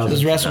WrestleMania 2000. It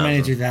was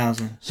WrestleMania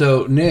 2000.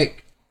 So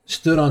Nick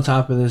stood on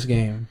top of this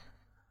game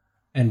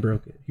and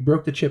broke it. He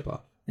broke the chip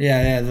off.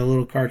 Yeah, the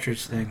little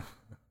cartridge thing.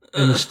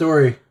 And the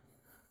story,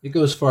 it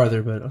goes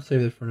farther, but I'll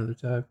save it for another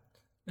time.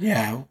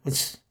 Yeah,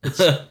 it's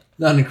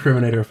not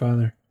incriminate our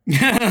father.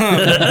 What's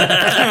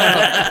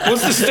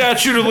the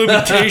statute of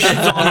limitations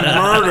on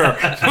murder?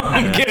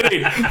 I'm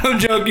kidding. I'm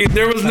joking.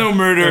 There was no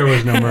murder. There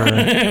was no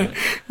murder.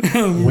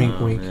 Wink,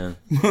 wink.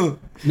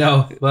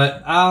 No,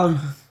 but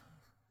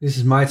this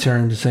is my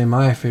turn to say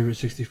my favorite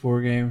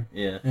 64 game.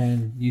 Yeah.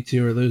 And you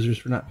two are losers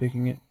for not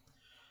picking it.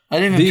 I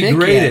didn't even pick the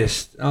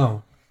greatest. Yet.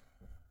 Oh.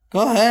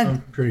 Go ahead.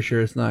 I'm pretty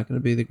sure it's not going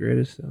to be the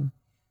greatest, though.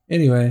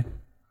 Anyway,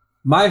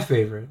 my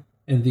favorite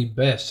and the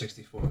best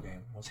 64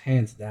 game was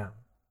hands down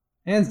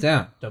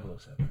 007.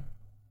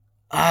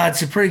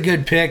 It's a pretty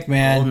good pick,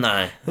 man.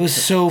 GoldenEye. It was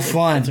so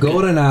fun.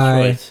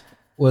 GoldenEye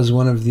was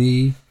one of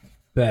the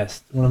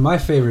best, one of my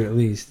favorite at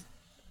least,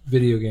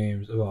 video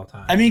games of all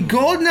time. I mean,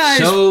 GoldenEye.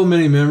 So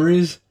many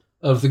memories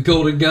of the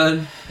golden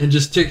gun and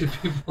just ticking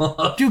people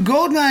off. Dude,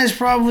 GoldenEye is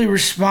probably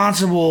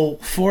responsible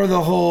for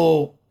the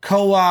whole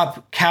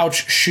co-op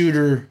couch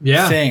shooter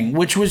thing,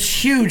 which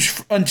was huge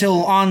until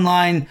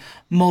online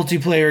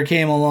multiplayer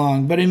came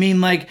along. But I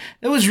mean, like,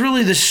 it was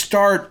really the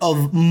start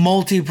of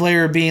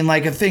multiplayer being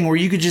like a thing where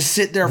you could just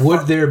sit there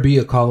Would there be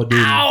a Call of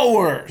Duty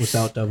hours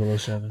without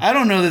 007? I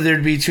don't know that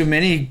there'd be too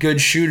many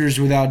good shooters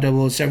without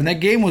 007. That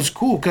game was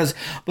cool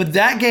but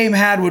that game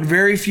had what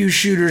very few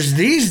shooters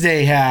these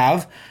days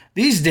have.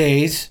 These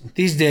days,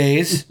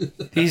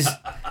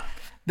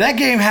 that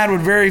game had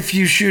what very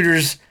few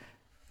shooters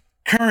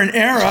current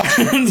era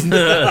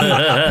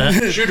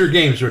shooter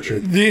games,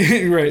 Richard.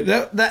 Right.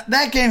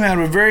 That game had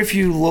what very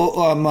few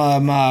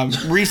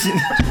recent.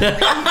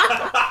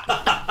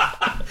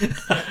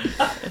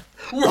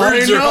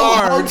 Words are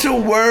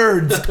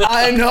hard.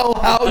 I know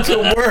how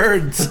to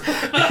words.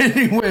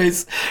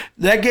 Anyways,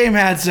 that game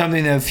had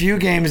something that few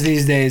games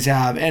these days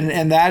have,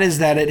 and that is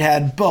that it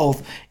had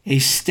both a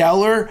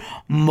stellar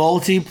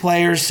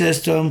multiplayer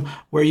system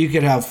where you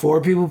could have 4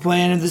 people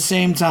playing at the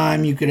same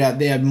time.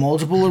 They had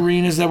multiple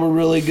arenas that were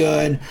really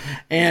good,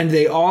 and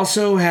they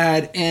also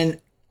had an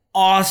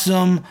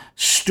awesome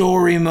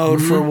story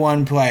mode for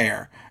one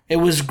player. It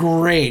was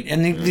great.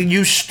 And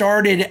you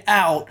started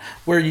out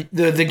where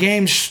the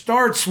game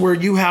starts where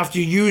you have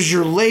to use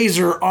your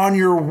laser on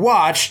your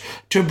watch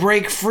to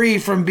break free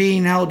from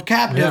being held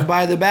captive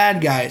by the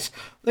bad guys.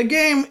 The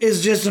game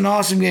is just an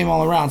awesome game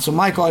all around. So,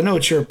 Michael, I know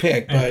it's your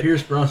pick. And but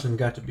Pierce Brosnan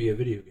got to be a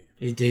video game.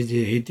 He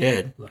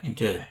did.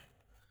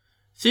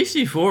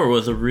 64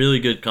 was a really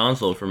good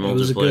console for multiplayer. It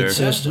was a good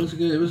system.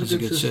 It was a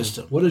good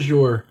system. What is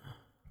your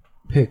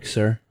pick,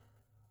 sir?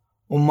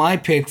 Well, my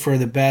pick for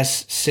the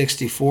best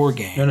 64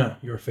 game. No,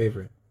 your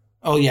favorite.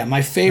 Oh, yeah.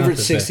 My favorite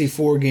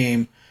 64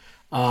 game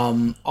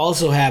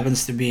also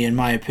happens to be, in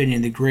my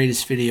opinion, the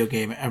greatest video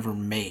game ever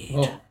made.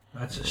 Oh,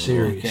 that's a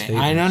serious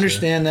statement. I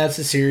understand that's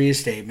a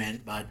serious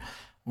statement, but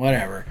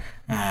whatever.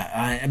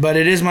 But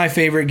it is my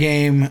favorite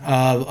game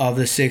of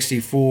the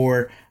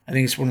 64. I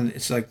think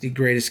it's like the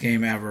greatest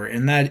game ever.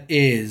 And that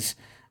is,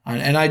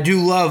 and I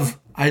love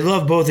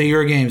both of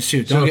your games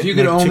too. So if you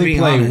could only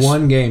play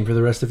one game for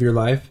the rest of your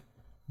life,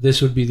 this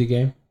would be the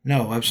game?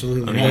 No,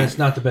 absolutely not. It's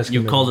not the best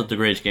game. You called it the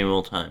greatest game of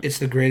all time. It's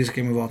the greatest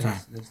game of all time.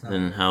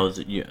 Then how is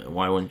it?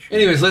 Why wouldn't you?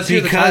 Anyways, let's hear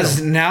the title. Because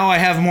now I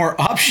have more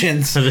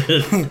options.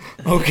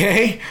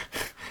 Okay?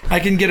 I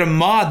can get a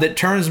mod that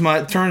turns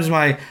my.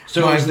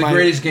 So it's the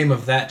greatest game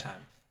of that time.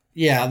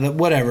 Yeah,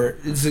 whatever.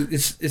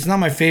 It's not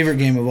my favorite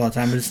game of all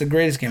time, but it's the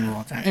greatest game of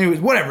all time. Anyways,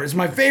 whatever. It's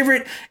my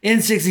favorite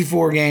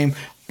N64 game.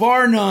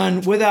 bar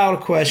none, without a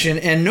question.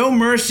 And No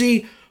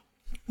Mercy,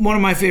 one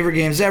of my favorite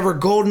games ever.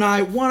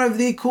 GoldenEye, one of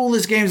the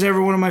coolest games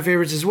ever, one of my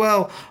favorites as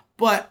well.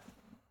 But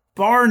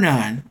bar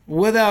none,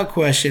 without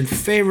question,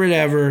 favorite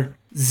ever,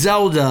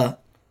 Zelda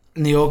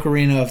in the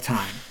Ocarina of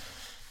Time.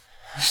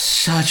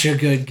 Such a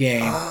good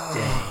game.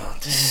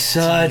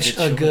 Such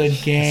a good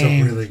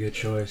game. It's a really good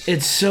choice.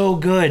 It's so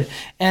good.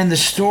 And the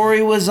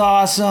story was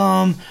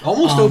awesome.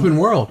 Almost open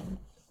world.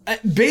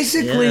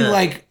 Basically,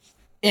 like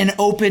an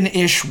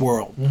open-ish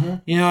world.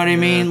 You know what I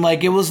mean?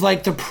 Like, it was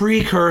like the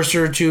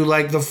precursor to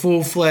like the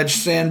full-fledged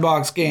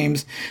sandbox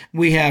games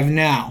we have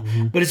now.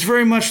 But it's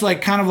very much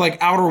like kind of like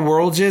Outer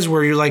Worlds is,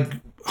 where you're like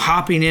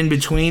hopping in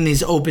between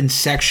these open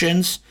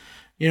sections.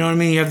 You know what I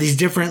mean? You have these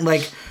different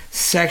like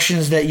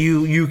sections that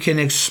you can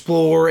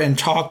explore and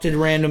talk to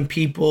random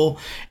people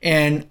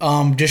and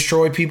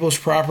destroy people's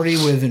property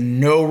with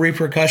no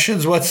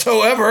repercussions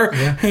whatsoever.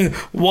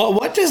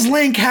 What does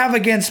Link have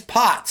against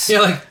pots? Yeah,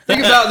 like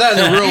think about that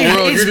in the real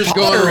world. You're just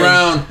going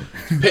around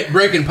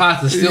breaking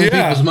pots and stealing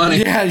people's money.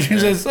 Yeah, you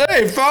just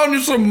hey, found you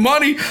some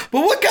money.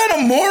 But what kind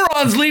of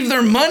morons leave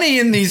their money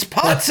in these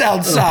pots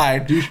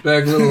outside?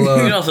 Douchebag little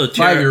you can also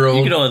 5-year-old.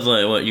 You can always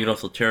you can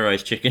also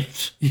terrorize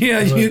chickens. Yeah,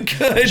 you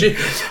could. You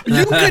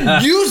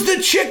could use the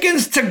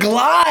chickens to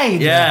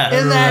glide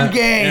in that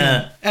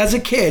game as a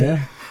kid.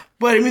 Yeah.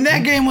 But I mean,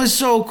 that game was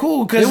so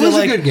cool because it was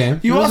a good game.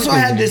 You also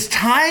had this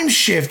time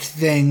shift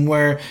thing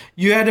where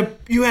you had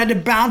to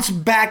bounce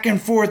back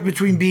and forth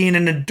between being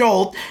an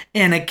adult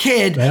and a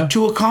kid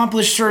to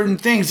accomplish certain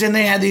things. And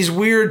they had these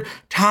weird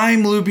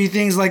time loopy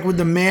things like with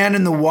the man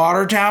in the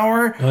water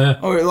tower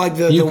or like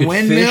the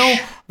windmill.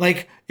 Fish.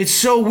 Like it's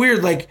so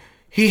weird. Like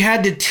he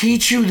had to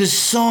teach you the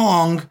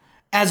song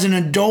as an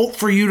adult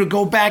for you to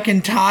go back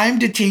in time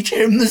to teach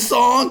him the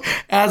song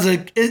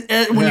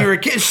when you're a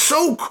kid. It's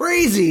so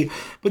crazy.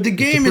 But the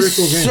game is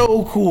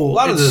so cool. A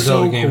lot of those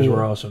other games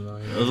were awesome, though.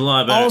 It was a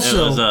lot better. It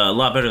was a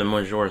lot better than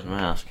Majora's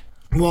Mask.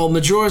 Well,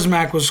 Majora's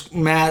Mask was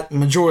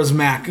Majora's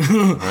Mask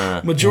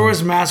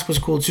was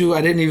cool too.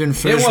 I didn't even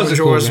finish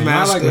Majora's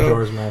Mask. I like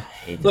Majora's Mask.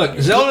 Look,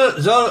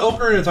 Zelda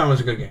Ocarina of Time was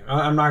a good game.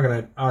 I'm not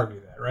going to argue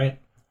that, right?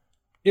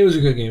 It was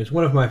a good game. It's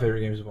one of my favorite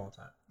games of all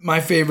time. My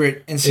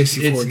favorite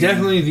N64 It's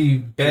definitely the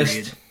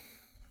best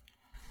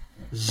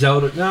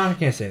Zelda. No, I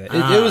can't say that.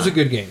 It was a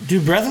good game.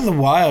 Dude, Breath of the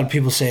Wild,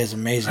 people say is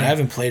amazing. I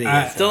haven't played it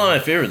yet. Still not my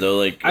favorite though.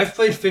 Like I've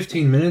played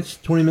 15 minutes,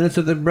 20 minutes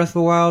of the Breath of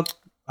the Wild.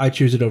 I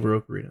choose it over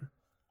Ocarina.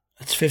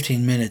 That's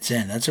 15 minutes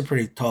in. That's a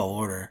pretty tall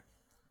order.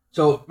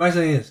 So my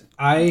thing is,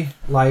 I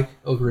like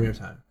Ocarina of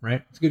Time.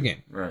 Right? It's a good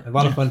game. Right. I have a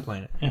lot of fun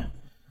playing it. Yeah.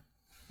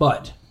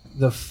 But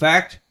the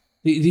fact,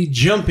 the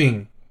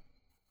jumping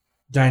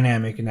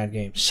dynamic in that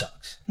game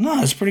sucks.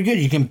 No, it's pretty good.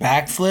 You can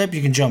backflip,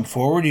 you can jump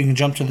forward, you can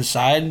jump to the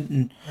side.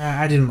 And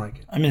I didn't like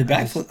it. I mean, the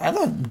backflip. I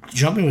thought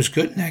jumping was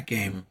good in that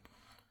game.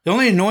 The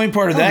only annoying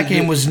part of that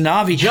game was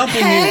Navi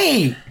jumping.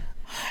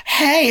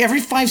 Hey!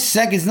 Every 5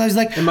 seconds, Navi's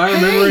like, am I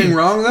remembering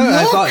wrong though? Look.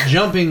 I thought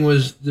jumping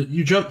was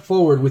you jump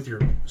forward with your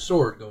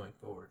sword going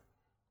forward.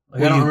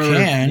 Like, well, you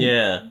can.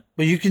 Yeah.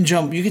 But you can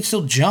jump. You can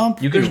still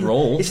jump. You can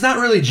roll. It's not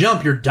really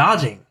jump. You're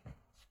dodging.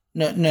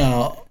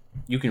 No.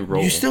 You can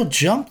roll. You still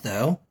jump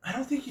though. I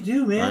don't think you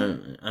do,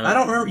 man. I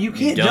don't remember. You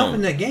can't jump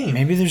in that game.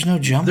 Maybe there's no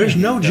jumping. There's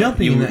no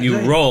jumping in that game. You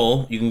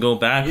roll. You can go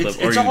backflip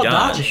or it's you all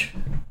dodge.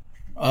 dodging.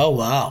 Oh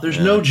wow. There's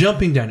no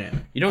jumping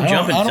dynamic. You don't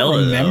jump in Zelda. I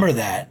don't remember though.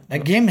 that.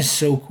 That game is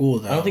so cool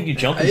though. I don't think you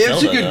jump in Zelda.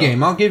 It's a good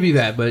game. I'll give you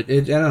that, but I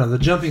don't know. The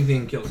jumping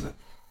thing kills it.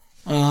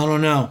 I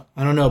don't know.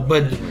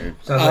 But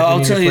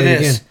I'll tell you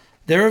this: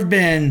 there have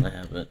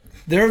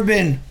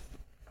been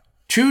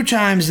 2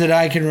 times that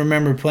I can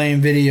remember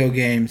playing video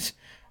games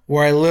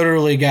where I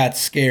literally got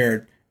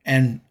scared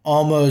and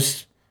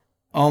almost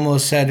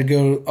had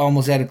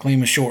to clean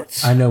my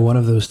shorts. I know one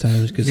of those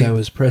times because I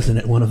was present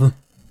at one of them.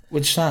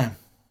 Which time?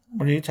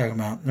 What are you talking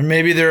about?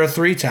 Maybe there are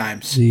 3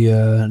 times.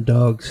 The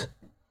dogs.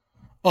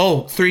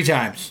 Oh, 3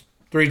 times.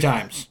 3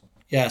 times.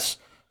 Yes.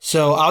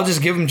 So I'll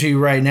just give them to you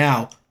right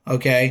now.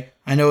 Okay.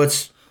 I know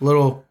it's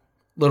little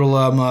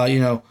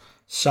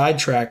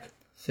sidetrack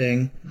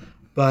thing,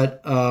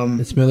 but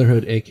it's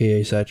Millerhood,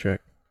 aka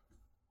Sidetrack.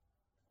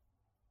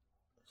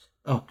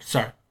 Oh,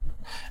 sorry.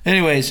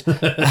 Anyways,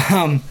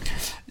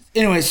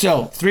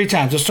 so 3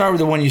 times. We'll start with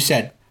the one you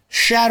said.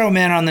 Shadow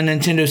Man on the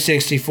Nintendo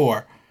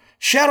 64.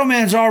 Shadow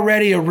Man's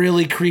already a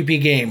really creepy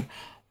game.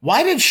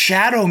 Why did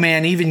Shadow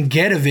Man even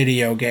get a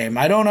video game?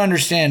 I don't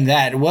understand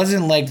that. It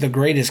wasn't like the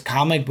greatest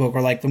comic book or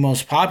like the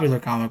most popular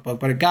comic book,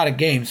 but it got a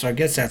game, so I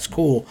guess that's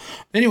cool.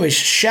 Anyways,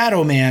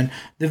 Shadow Man,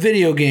 the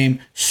video game,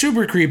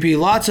 super creepy.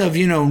 Lots of,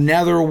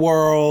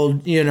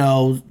 netherworld,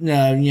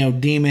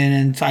 demon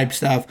and type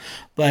stuff.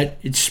 But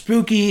it's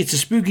spooky. It's a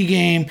spooky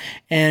game.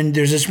 And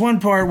there's this one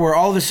part where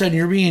all of a sudden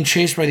you're being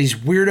chased by these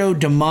weirdo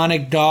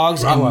demonic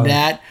dogs. And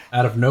that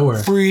out of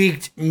nowhere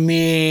freaked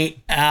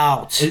me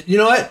out. You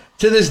know what?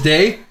 To this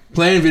day,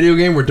 playing a video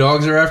game where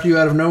dogs are after you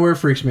out of nowhere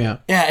freaks me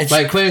out. Yeah, it's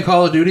like playing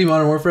Call of Duty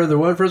Modern Warfare.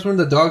 The first one,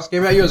 the dogs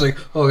came at you. I was like,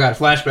 oh god,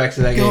 flashbacks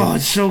to that game. Oh,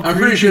 it's so I'm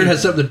pretty sure it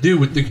has something to do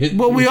with the game.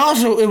 But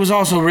it was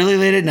also really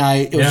late at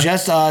night. It was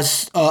just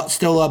us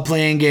still up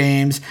playing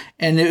games,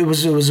 and it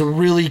was a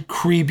really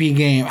creepy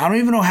game. I don't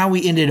even know how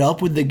we ended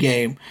up with the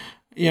game.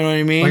 You know what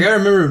I mean? Like, I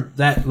remember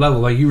that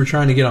level. Like, you were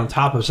trying to get on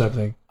top of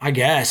something. I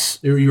guess.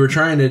 You were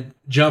trying to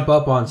jump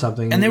up on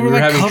something. And they were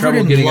like having covered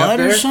in getting blood up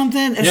there or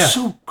something. It's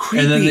so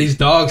creepy. And then these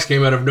dogs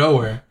came out of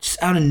nowhere.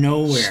 Just out of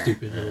nowhere.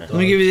 Stupid little dogs. Let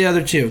me give you the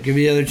other two.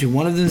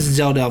 One of them is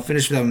Zelda. I'll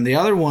finish with that one. The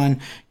other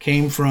one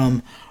came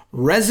from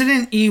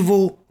Resident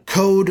Evil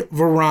Code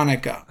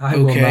Veronica. I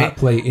will not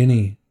play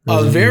any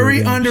a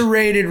very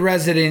underrated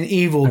Resident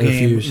Evil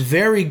game. Refuse.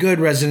 Very good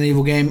Resident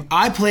Evil game.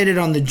 I played it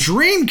on the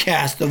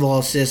Dreamcast of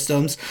all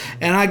systems,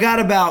 and I got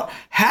about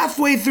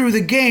halfway through the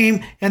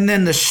game, and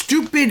then the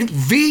stupid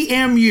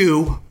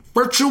VMU,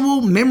 Virtual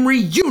Memory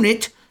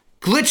Unit,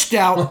 glitched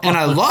out, and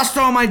I lost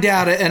all my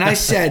data, and I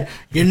said,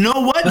 you know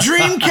what,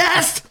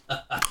 Dreamcast?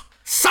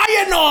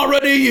 Sayonara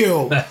to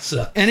you! That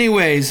sucks.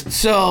 Anyways,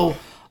 so...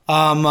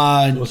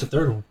 What's the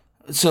third one?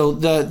 So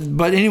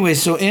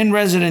in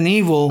Resident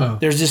Evil,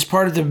 there's this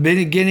part at the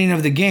beginning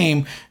of the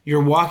game.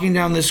 You're walking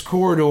down this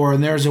corridor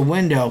and there's a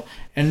window,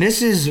 and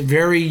this is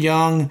very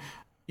young,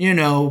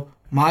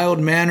 mild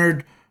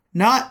mannered,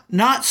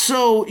 not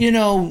so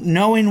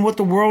knowing what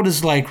the world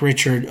is like.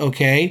 Richard,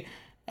 okay.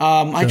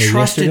 I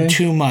trusted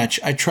too much.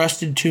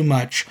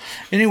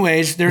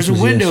 Anyways, there's a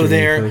window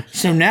there. Folks.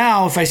 So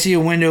now if I see a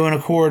window in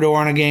a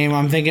corridor in a game,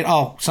 I'm thinking,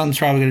 oh, something's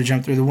probably going to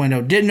jump through the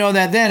window. Didn't know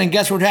that then, and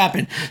guess what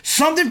happened?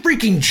 Something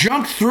freaking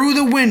jumped through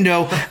the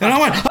window, and I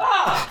went,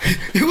 ah!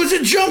 It was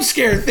a jump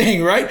scare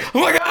thing, right?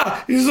 Oh my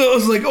God. I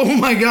was like, oh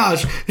my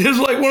gosh. It was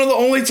like one of the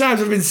only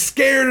times I've been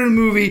scared in a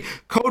movie.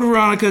 Code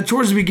Veronica,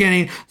 towards the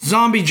beginning,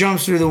 zombie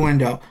jumps through the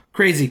window.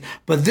 Crazy.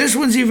 But this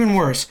one's even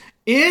worse.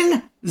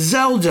 In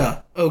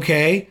Zelda,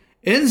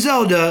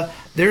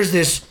 there's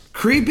this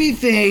creepy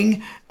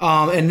thing,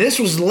 and this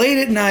was late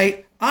at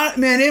night.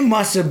 It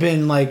must have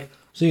been like...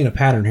 Seeing a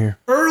pattern here.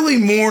 Early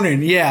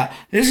morning, yeah.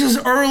 This is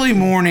early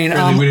morning.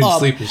 We didn't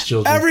sleep as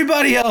children.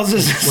 Everybody else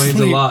is Explains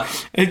asleep. a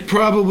lot. It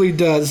probably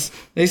does.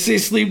 They say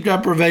sleep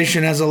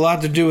deprivation has a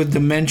lot to do with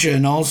dementia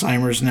and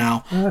Alzheimer's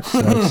now. That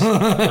sucks.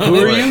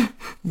 Who are you?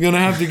 I'm going to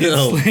have to get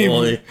sleep.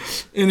 Boy.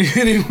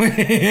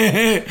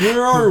 Anyway.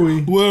 Where are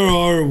we?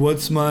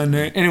 What's my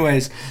name?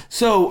 Anyways,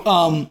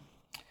 so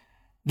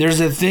there's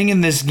a thing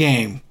in this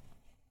game.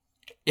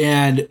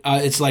 And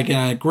it's like in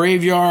a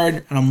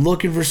graveyard, and I'm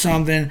looking for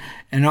something,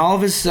 and all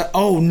of a sudden,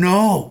 oh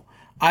no,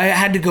 I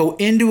had to go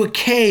into a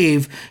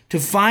cave to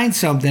find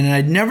something, and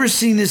I'd never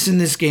seen this in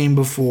this game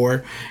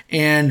before,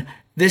 and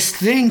this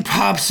thing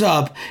pops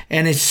up,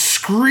 and it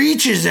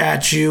screeches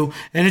at you,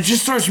 and it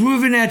just starts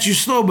moving at you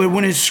slow, but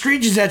when it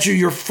screeches at you,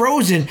 you're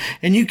frozen,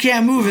 and you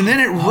can't move, and then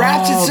it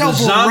wraps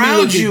itself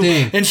around you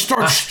and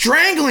starts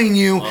strangling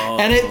you,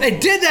 and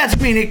it did that to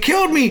me, and it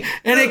killed me,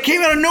 and it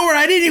came out of nowhere.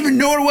 I didn't even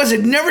know what it was.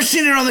 I'd never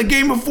seen it on the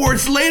game before.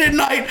 It's late at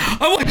night.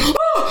 I'm like,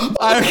 oh,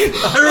 I remember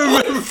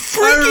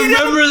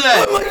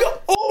that. I'm like,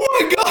 oh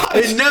my gosh.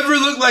 It never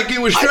looked like it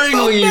was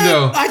strangling you,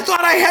 though. I thought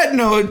I had,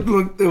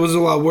 it was a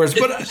lot worse,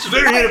 but it's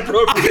very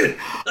inappropriate.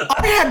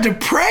 I had to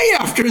pray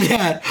after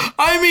that.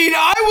 I mean,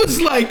 I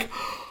was like,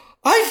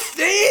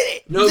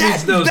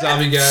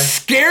 zombie guy.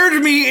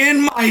 Scared me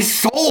in my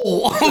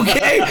soul,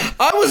 okay?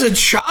 I was a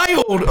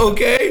child,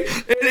 okay?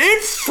 And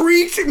it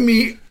freaked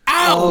me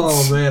out.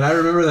 Oh, man, I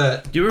remember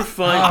that. You were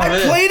fine.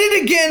 I played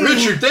it again.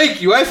 Richard,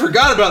 thank you. I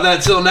forgot about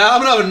that till now.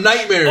 I'm having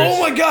nightmares. Oh,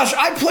 my gosh.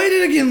 I played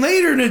it again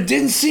later, and it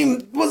didn't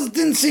seem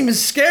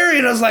as scary.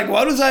 And I was like,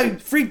 what was I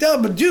freaked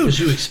out? But, dude,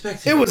 you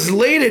expected it was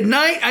late at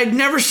night. I'd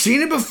never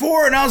seen it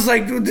before. And I was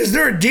like, is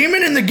there a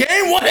demon in the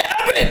game? What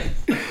happened?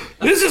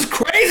 This is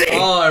crazy.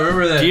 Oh, I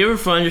remember that. Do you ever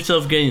find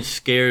yourself getting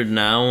scared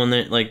now when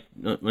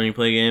you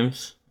play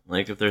games?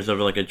 Like if there's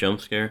ever like a jump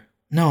scare?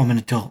 No, I'm an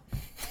adult.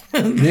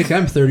 Nick,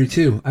 I'm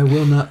 32. I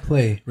will not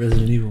play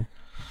Resident Evil.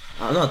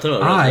 I'm not talking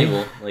about Resident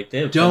Evil. Like they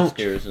have jump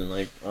scares in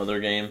like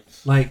other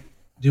games. Like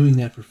doing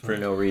that for fun. For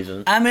no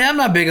reason. I mean, I'm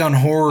not big on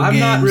horror games. I'm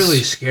not really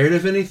scared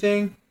of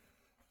anything.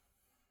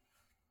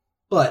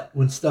 But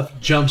when stuff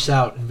jumps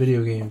out in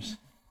video games,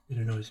 it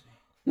annoys me.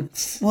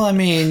 Well, I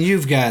mean,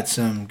 you've got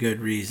some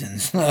good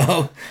reasons.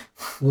 So.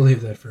 We'll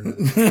leave that for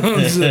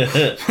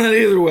another. But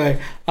either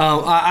way,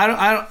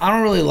 I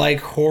don't really like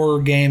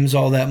horror games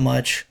all that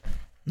much.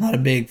 I'm not a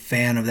big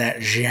fan of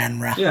that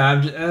genre.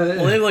 Yeah,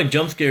 well, they have like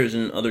jump scares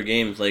in other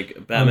games.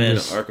 Like Batman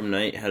Arkham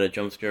Knight had a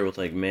jump scare with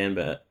like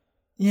Man-Bat.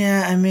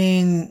 Yeah, I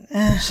mean,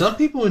 some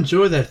people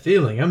enjoy that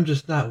feeling. I'm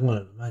just not one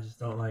of them. I just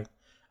don't like.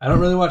 I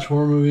don't really watch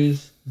horror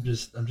movies.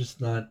 I'm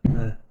just not.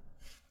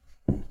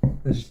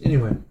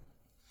 Anyway.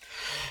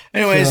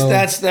 Anyways, so,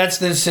 that's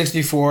the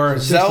 64.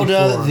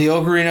 Zelda, The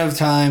Ocarina of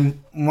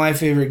Time, my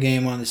favorite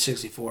game on the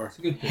 64.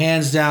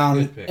 Hands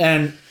down.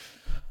 And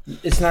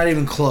it's not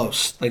even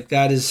close. Like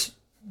that is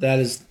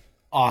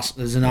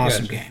awesome. It's an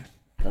awesome game.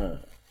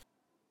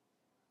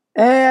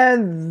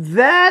 And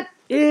that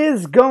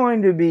is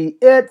going to be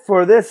it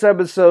for this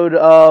episode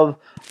of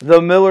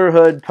the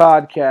Millerhood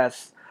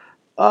Podcast.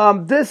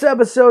 This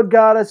episode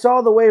got us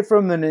all the way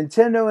from the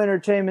Nintendo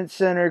Entertainment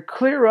Center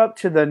clear up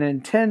to the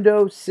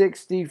Nintendo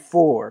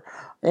 64.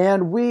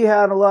 And we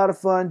had a lot of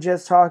fun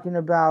just talking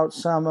about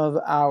some of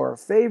our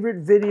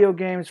favorite video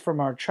games from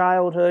our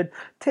childhood,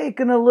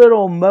 taking a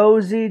little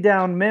mosey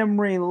down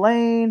memory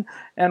lane,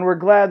 and we're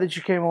glad that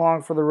you came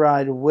along for the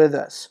ride with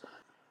us.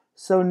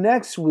 So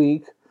next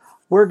week,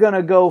 we're going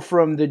to go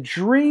from the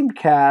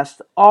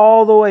Dreamcast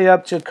all the way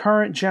up to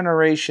current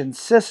generation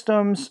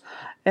systems,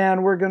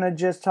 and we're going to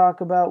just talk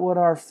about what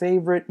our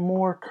favorite,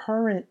 more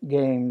current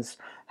games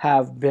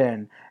have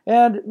been.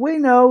 And we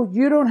know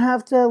you don't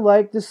have to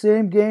like the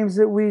same games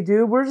that we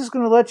do. We're just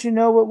going to let you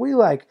know what we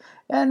like.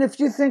 And if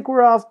you think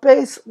we're off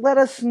base, let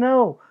us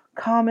know.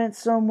 Comment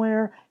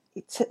somewhere.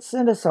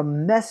 Send us a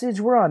message.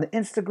 We're on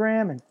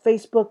Instagram and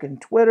Facebook and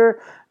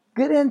Twitter.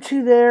 Get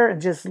into there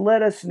and just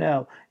let us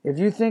know. If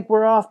you think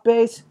we're off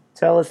base,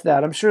 tell us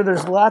that. I'm sure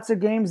there's lots of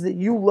games that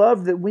you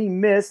love that we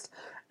missed,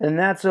 and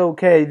that's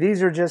okay.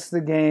 These are just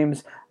the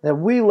games that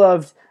we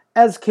loved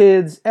as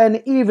kids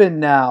and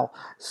even now.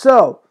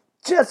 So,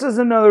 just as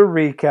another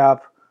recap,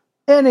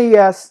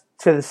 NES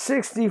to the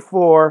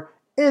 64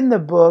 in the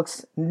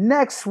books.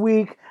 Next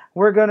week,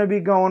 we're going to be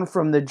going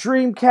from the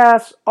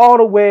Dreamcast all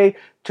the way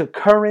to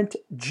current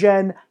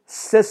gen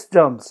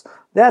systems.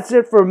 That's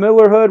it for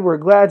Millerhood. We're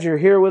glad you're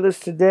here with us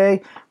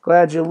today.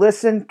 Glad you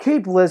listened.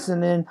 Keep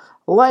listening.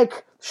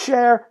 Like,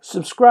 share,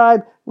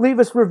 subscribe, leave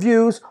us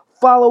reviews,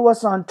 follow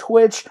us on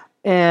Twitch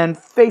and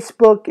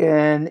Facebook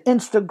and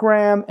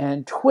Instagram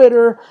and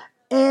Twitter.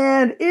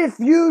 And if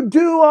you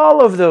do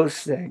all of those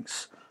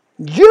things,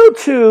 you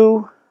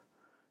too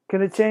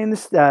can attain the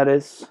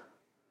status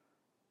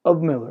of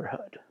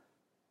Millerhood.